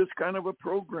have this kind of a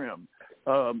program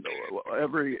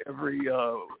every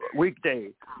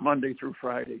weekday, Monday through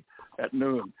Friday at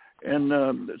noon. And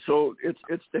so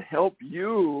it's to help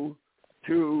you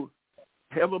to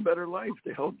have a better life,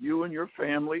 to help you and your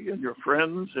family and your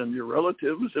friends and your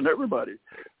relatives and everybody.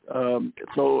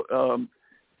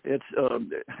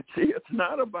 It's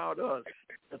not about us.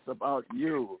 It's about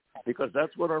you, because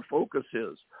that's what our focus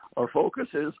is. Our focus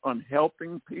is on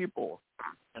helping people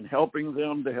and helping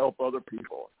them to help other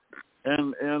people.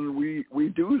 And we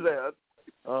do that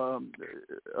to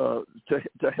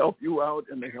help you out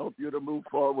and to help you to move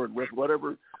forward with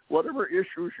whatever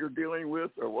issues you're dealing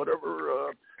with, or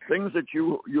whatever things that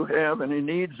you have, any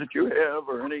needs that you have,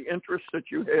 or any interests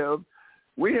that you have.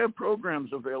 We have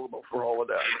programs available for all of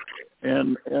that,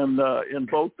 and in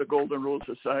both the Golden Rule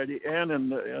Society and in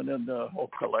the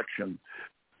Hope Collection.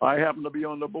 I happen to be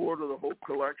on the board of the Hope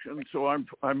Collection, so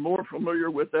I'm more familiar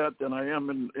with that than I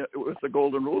am with the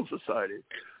Golden Rule Society.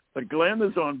 But Glenn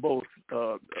is on both.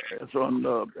 As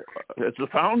the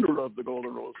founder of the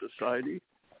Golden Rule Society,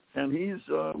 and he's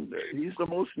the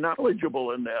most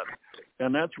knowledgeable in that,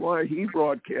 and that's why he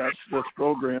broadcasts this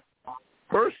program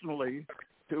personally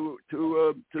to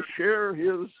share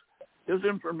his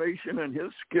information and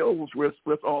his skills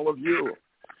with all of you.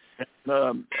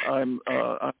 And I'm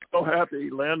so happy,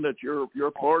 Len, that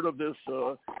you're part of this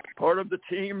part of the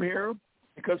team here,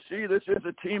 because see, this is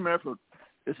a team effort.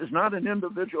 This is not an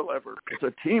individual effort. It's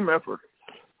a team effort.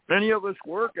 Many of us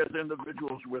work as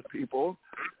individuals with people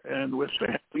and with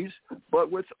families, but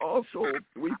it's also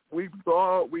we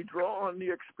draw on the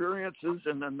experiences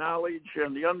and the knowledge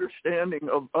and the understanding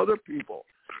of other people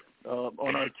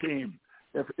on our team.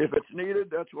 If it's needed,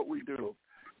 that's what we do.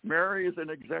 Mary is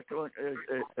an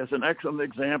excellent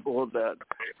example of that.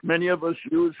 Many of us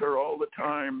use her all the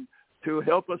time to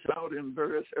help us out in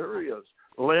various areas.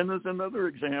 Len is another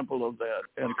example of that,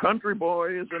 and Country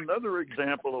Boy is another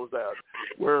example of that,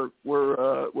 where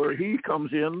he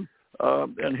comes in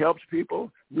and helps people.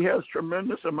 He has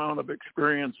tremendous amount of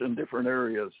experience in different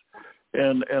areas,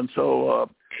 and so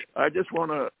I just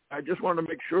want to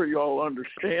make sure you all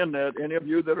understand that. Any of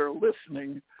you that are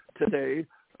listening today,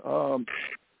 and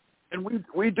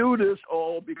we do this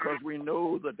all because we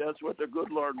know that that's what the good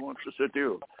Lord wants us to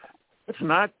do.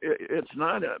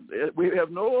 We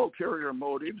have no ulterior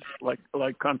motives, like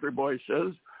Country Boy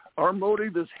says. Our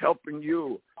motive is helping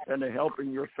you and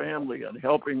helping your family and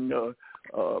helping your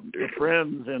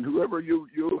friends and whoever you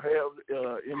have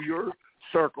in your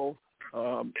circle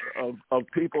of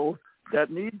people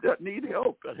that need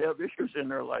help, that have issues in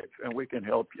their life, and we can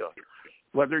help you.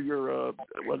 Whether you're a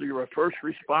first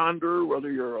responder, whether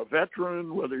you're a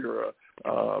veteran, whether you're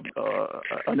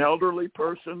an elderly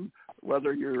person,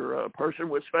 whether you're a person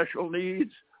with special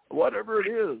needs, whatever it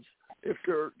is, if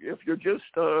you're just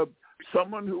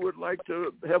someone who would like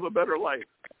to have a better life,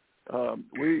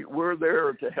 we're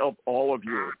there to help all of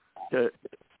you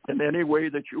in any way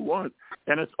that you want,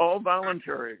 and it's all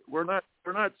voluntary. We're not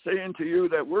saying to you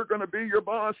that we're going to be your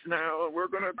boss now, and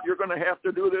you're going to have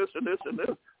to do this and this and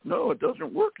this. No, it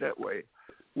doesn't work that way.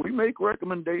 We make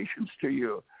recommendations to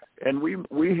you, and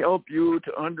we help you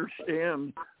to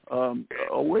understand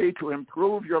a way to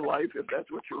improve your life if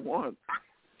that's what you want.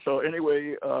 So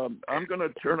anyway, I'm going to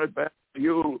turn it back to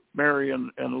you, Mary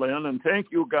and Len, and thank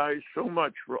you guys so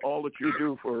much for all that you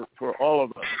do for all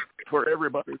of us, for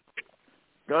everybody.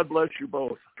 God bless you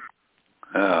both.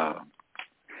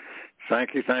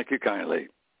 Thank you kindly.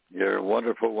 You're a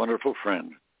wonderful, wonderful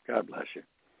friend. God bless you.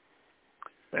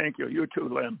 Thank you. You too,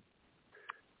 Len.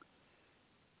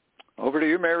 Over to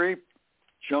you, Mary.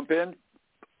 Jump in.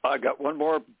 I got one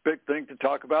more big thing to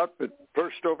talk about, but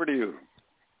first over to you.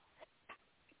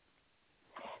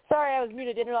 Sorry, I was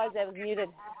muted. Didn't realize I was muted.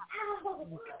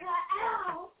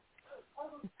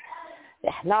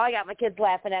 Now I got my kids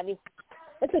laughing at me.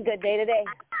 It's a good day today.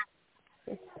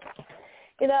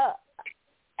 You know,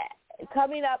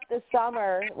 coming up this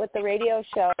summer with the radio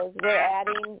shows, we're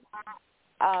adding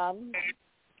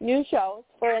new shows.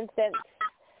 For instance,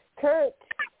 Kurt,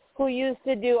 who used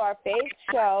to do our faith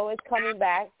show, is coming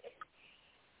back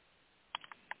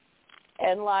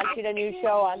and launching a new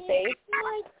show on faith.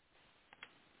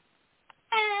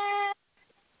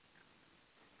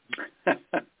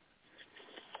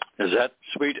 Is that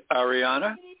sweet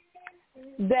Ariana?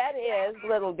 That is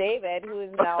little David, who is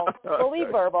now fully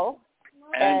verbal,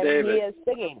 and David. He is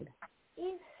singing.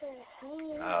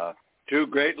 Two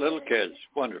great little kids.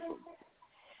 Wonderful.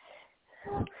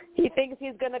 He thinks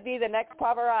he's going to be the next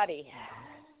Pavarotti.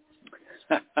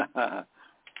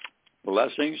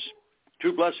 Blessings.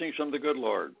 Two blessings from the good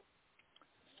Lord.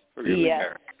 For you, yes.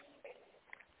 Mary.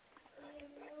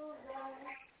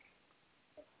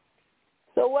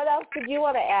 So what else did you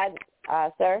want to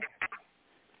add, sir?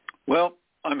 Well,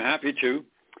 I'm happy to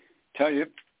tell you,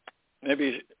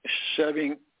 maybe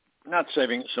not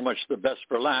saving so much the best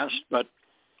for last, but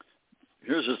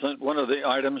here's one of the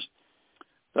items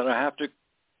that I have to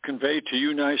convey to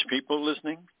you nice people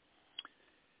listening,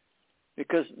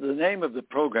 because the name of the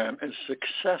program is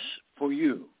Success for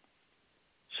You.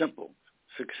 Simple.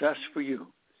 Success for You.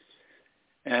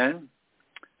 And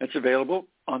it's available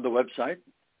on the website,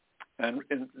 and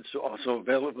it's also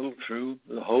available through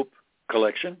the Hope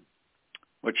Collection,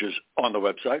 which is on the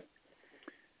website,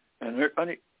 and there are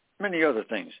many other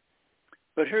things.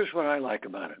 But here's what I like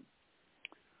about it.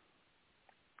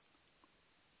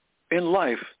 In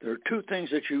life, there are two things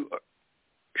that you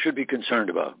should be concerned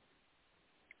about.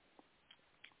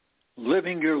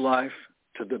 Living your life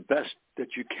to the best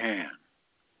that you can,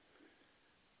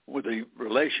 with the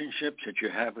relationships that you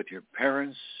have with your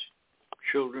parents,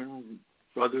 children,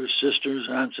 brothers, sisters,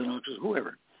 aunts and uncles,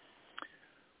 whoever.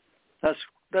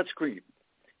 That's great.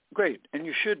 Great. And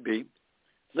you should be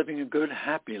living a good,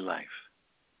 happy life.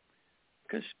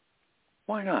 Because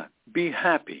why not? Be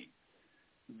happy.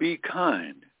 Be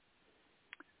kind.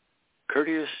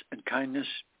 Courteous and kindness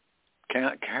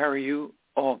can carry you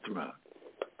all throughout.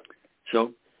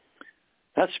 So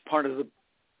that's part of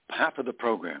half of the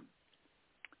program.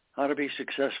 How to be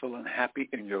successful and happy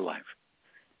in your life.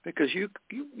 Because you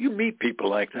meet people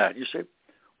like that. You say,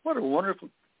 what a wonderful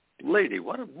lady,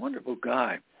 what a wonderful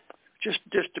guy. Just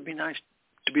to be nice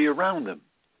to be around them,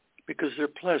 because they're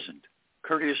pleasant,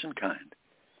 courteous, and kind.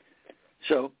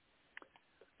 So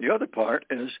the other part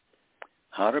is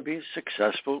how to be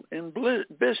successful in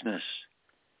business.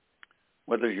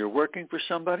 Whether you're working for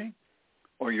somebody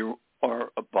or you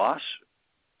are a boss,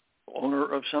 owner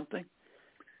of something,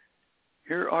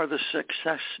 here are the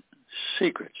success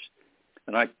secrets.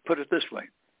 And I put it this way.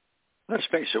 Let's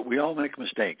face it, we all make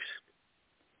mistakes.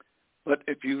 But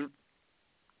if you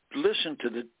listen to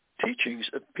the teachings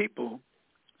of people,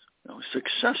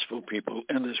 successful people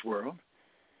in this world,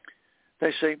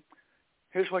 they say,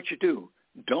 here's what you do.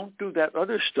 Don't do that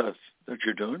other stuff that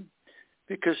you're doing,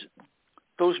 because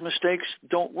those mistakes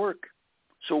don't work.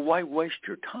 So why waste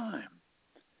your time?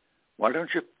 Why don't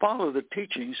you follow the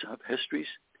teachings of history's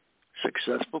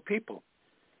successful people,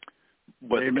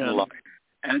 both in life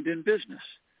and in business?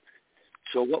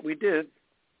 So what we did,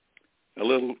 a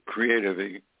little creative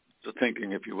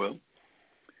thinking, if you will,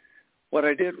 what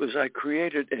I did was I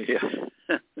created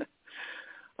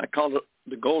I called it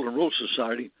the Golden Rule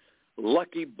Society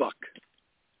Lucky Buck.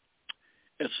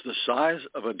 It's the size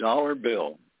of a dollar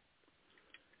bill.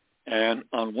 And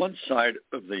on one side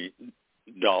of the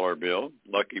dollar bill,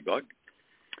 Lucky Buck,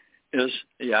 is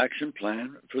the action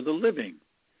plan for the living.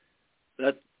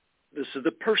 This is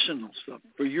the personal stuff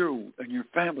for you and your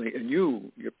family and your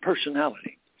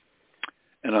personality.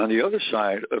 And on the other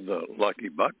side of the Lucky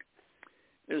Buck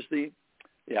is the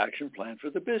action plan for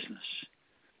the business.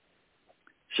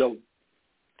 So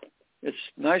it's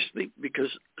nicely, because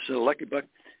it's a Lucky Buck,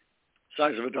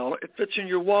 size of a dollar, it fits in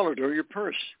your wallet or your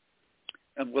purse.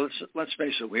 And let's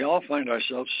face it, we all find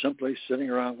ourselves simply sitting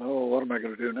around, what am I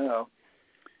going to do now?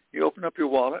 You open up your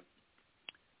wallet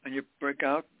and you break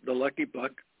out the Lucky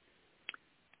Buck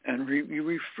and you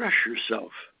refresh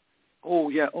yourself. Oh,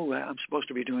 yeah, I'm supposed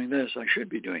to be doing this. I should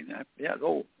be doing that. Yeah,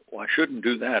 I shouldn't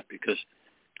do that because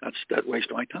that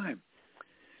wastes my time.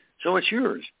 So it's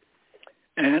yours,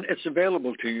 and it's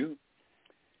available to you,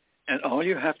 and all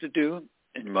you have to do,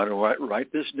 and you might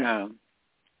write this down.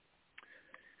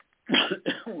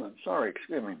 I'm sorry,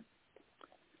 excuse me.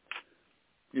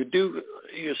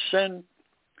 You send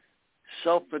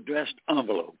self-addressed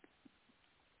envelope.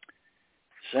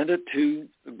 Send it to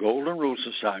the Golden Rule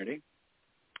Society,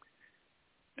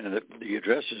 and the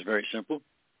address is very simple.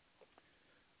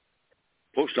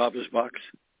 Post Office Box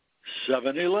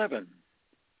 711.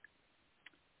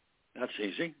 That's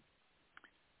easy.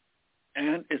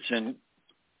 And it's in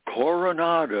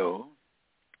Coronado,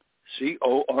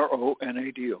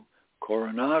 Coronado,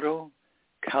 Coronado,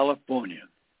 California,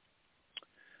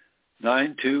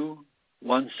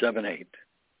 92178.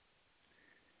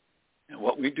 And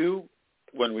what we do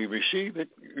when we receive it,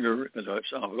 your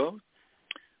envelope,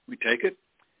 we take it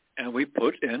and we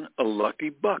put in a lucky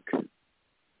buck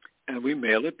and we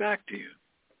mail it back to you.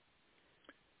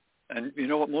 And you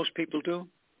know what most people do?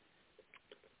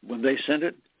 When they send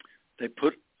it, they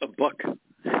put a buck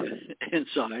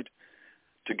inside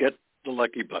to get the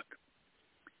lucky buck.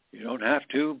 You don't have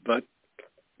to, but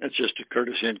it's just a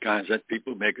courtesy in kind that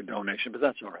people make a donation, but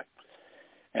that's all right.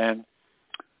 And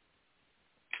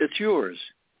it's yours.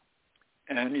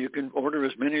 And you can order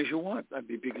as many as you want.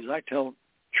 Because I tell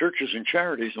churches and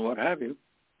charities and what have you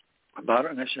about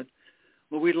it, and I said,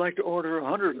 well, we'd like to order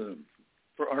 100 of them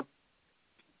for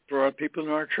our people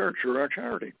in our church or our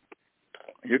charity.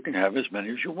 You can have as many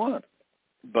as you want,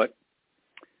 but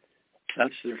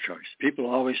that's their choice. People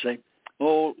always say,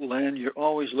 oh, Len, you're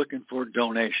always looking for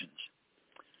donations.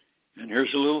 And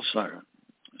here's a little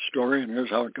story, and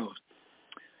here's how it goes.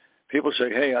 People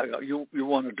say, hey, you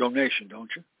want a donation,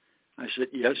 don't you? I said,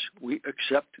 yes, we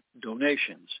accept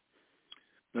donations.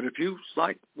 But if you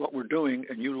like what we're doing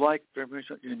and you want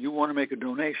to make a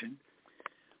donation,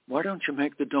 why don't you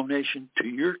make the donation to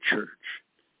your church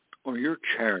or your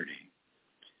charity?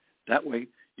 That way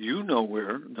you know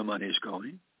where the money's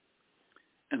going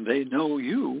and they know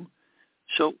you,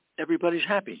 so everybody's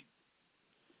happy.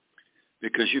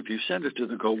 Because if you send it to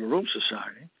the Golden Rule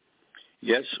Society,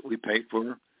 yes, we pay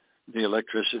for the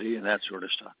electricity and that sort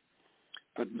of stuff.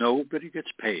 But nobody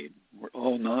gets paid. We're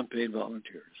all non-paid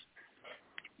volunteers.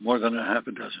 More than a half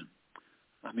a dozen.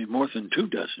 More than 2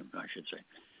 dozen, I should say.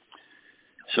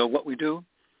 So what we do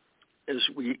is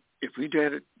if we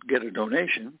get a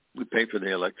donation, we pay for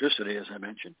the electricity, as I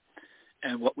mentioned.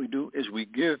 And what we do is we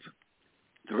give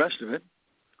the rest of it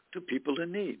to people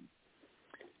in need.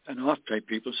 And often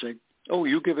people say, oh,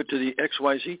 you give it to the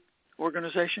XYZ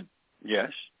organization?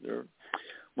 Yes.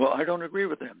 Well, I don't agree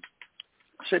with them.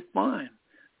 I said, fine.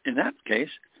 In that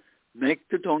case, make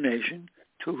the donation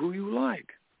to who you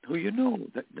like, who you know.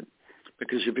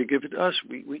 Because if you give it to us,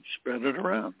 we spread it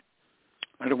around.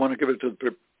 I don't want to give it to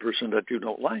the person that you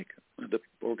don't like, the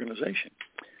organization.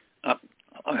 I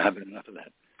have enough of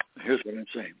that. Here's what I'm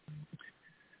saying.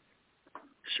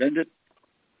 Send it,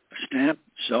 a stamped,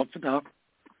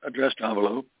 self-addressed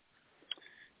envelope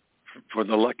for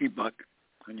the lucky buck,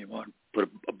 and you want to put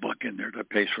a buck in there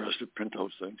that pays for us to print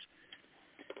those things.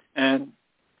 And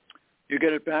you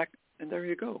get it back, and there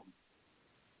you go.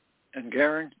 And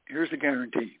here's the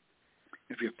guarantee.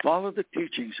 If you follow the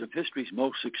teachings of history's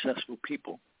most successful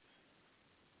people,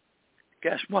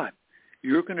 guess what?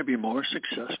 You're going to be more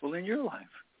successful in your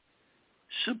life.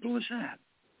 Simple as that.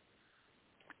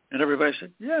 And everybody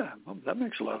said, yeah, well, that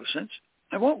makes a lot of sense.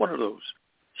 I want one of those.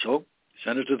 So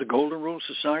send it to the Golden Rule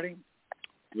Society,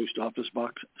 Post Office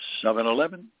Box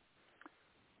 711,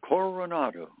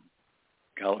 Coronado,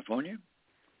 California,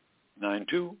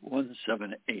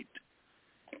 92178.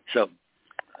 So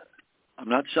I'm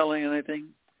not selling anything,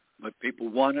 but people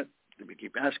want it. They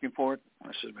keep asking for it.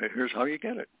 I said, here's how you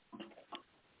get it.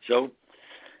 So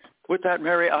with that,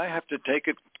 Mary, I have to take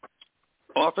it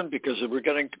often because we're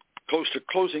getting close to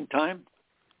closing time.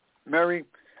 Mary,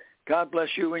 God bless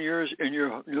you and yours in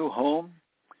your new home.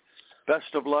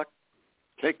 Best of luck.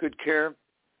 Take good care.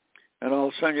 And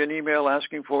I'll send you an email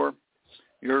asking for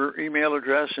your email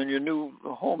address and your new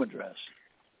home address.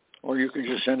 Or you can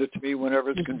just send it to me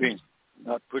whenever it's convenient.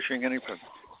 Not pushing any further.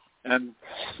 And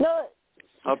no,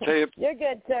 I'll tell you, you're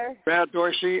good, sir. Brad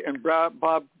Dorsey and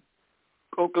Bob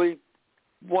Oakley,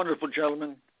 wonderful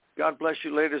gentlemen. God bless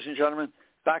you, ladies and gentlemen.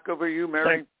 Back over to you,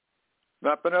 Mary.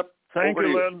 Wrapping up. Thank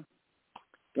you, Len.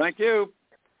 Thank you.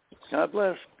 God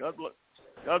bless. God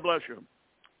bless you.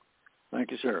 Thank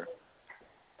you, sir.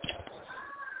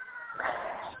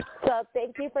 So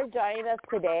thank you for joining us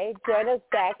today. Join us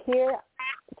back here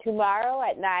tomorrow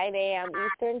at 9 a.m.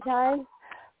 Eastern Time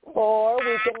for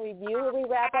Weekend Review, where we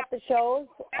wrap up the shows.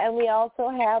 And we also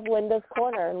have Linda's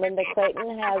Corner. Linda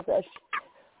Clayton has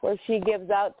where she gives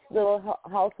out little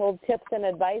household tips and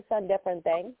advice on different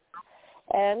things.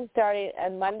 And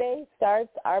Monday starts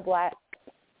our Black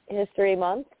History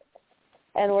Month,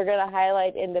 and we're going to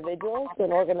highlight individuals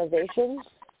and organizations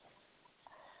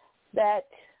that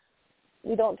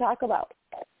we don't talk about.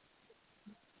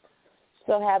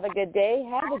 So have a good day,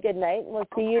 have a good night, and we'll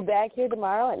see you back here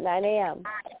tomorrow at 9 a.m.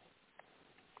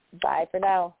 Bye for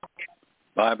now.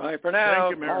 Bye-bye for now.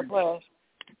 Thank you, Mary.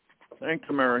 Thank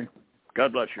you, Mary.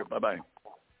 God bless you. Bye-bye.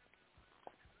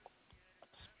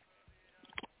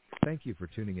 Thank you for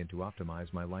tuning in to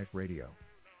Optimize My Life Radio.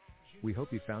 We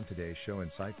hope you found today's show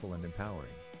insightful and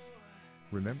empowering.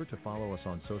 Remember to follow us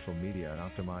on social media and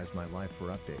Optimize My Life for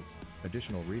updates,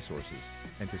 additional resources,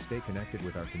 and to stay connected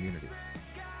with our community.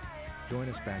 Join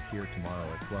us back here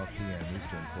tomorrow at 12 p.m.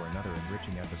 Eastern for another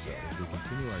enriching episode as we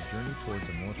continue our journey towards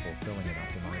a more fulfilling and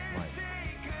optimized life.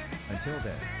 Until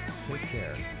then, take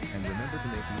care, and remember to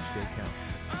make each day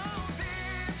count.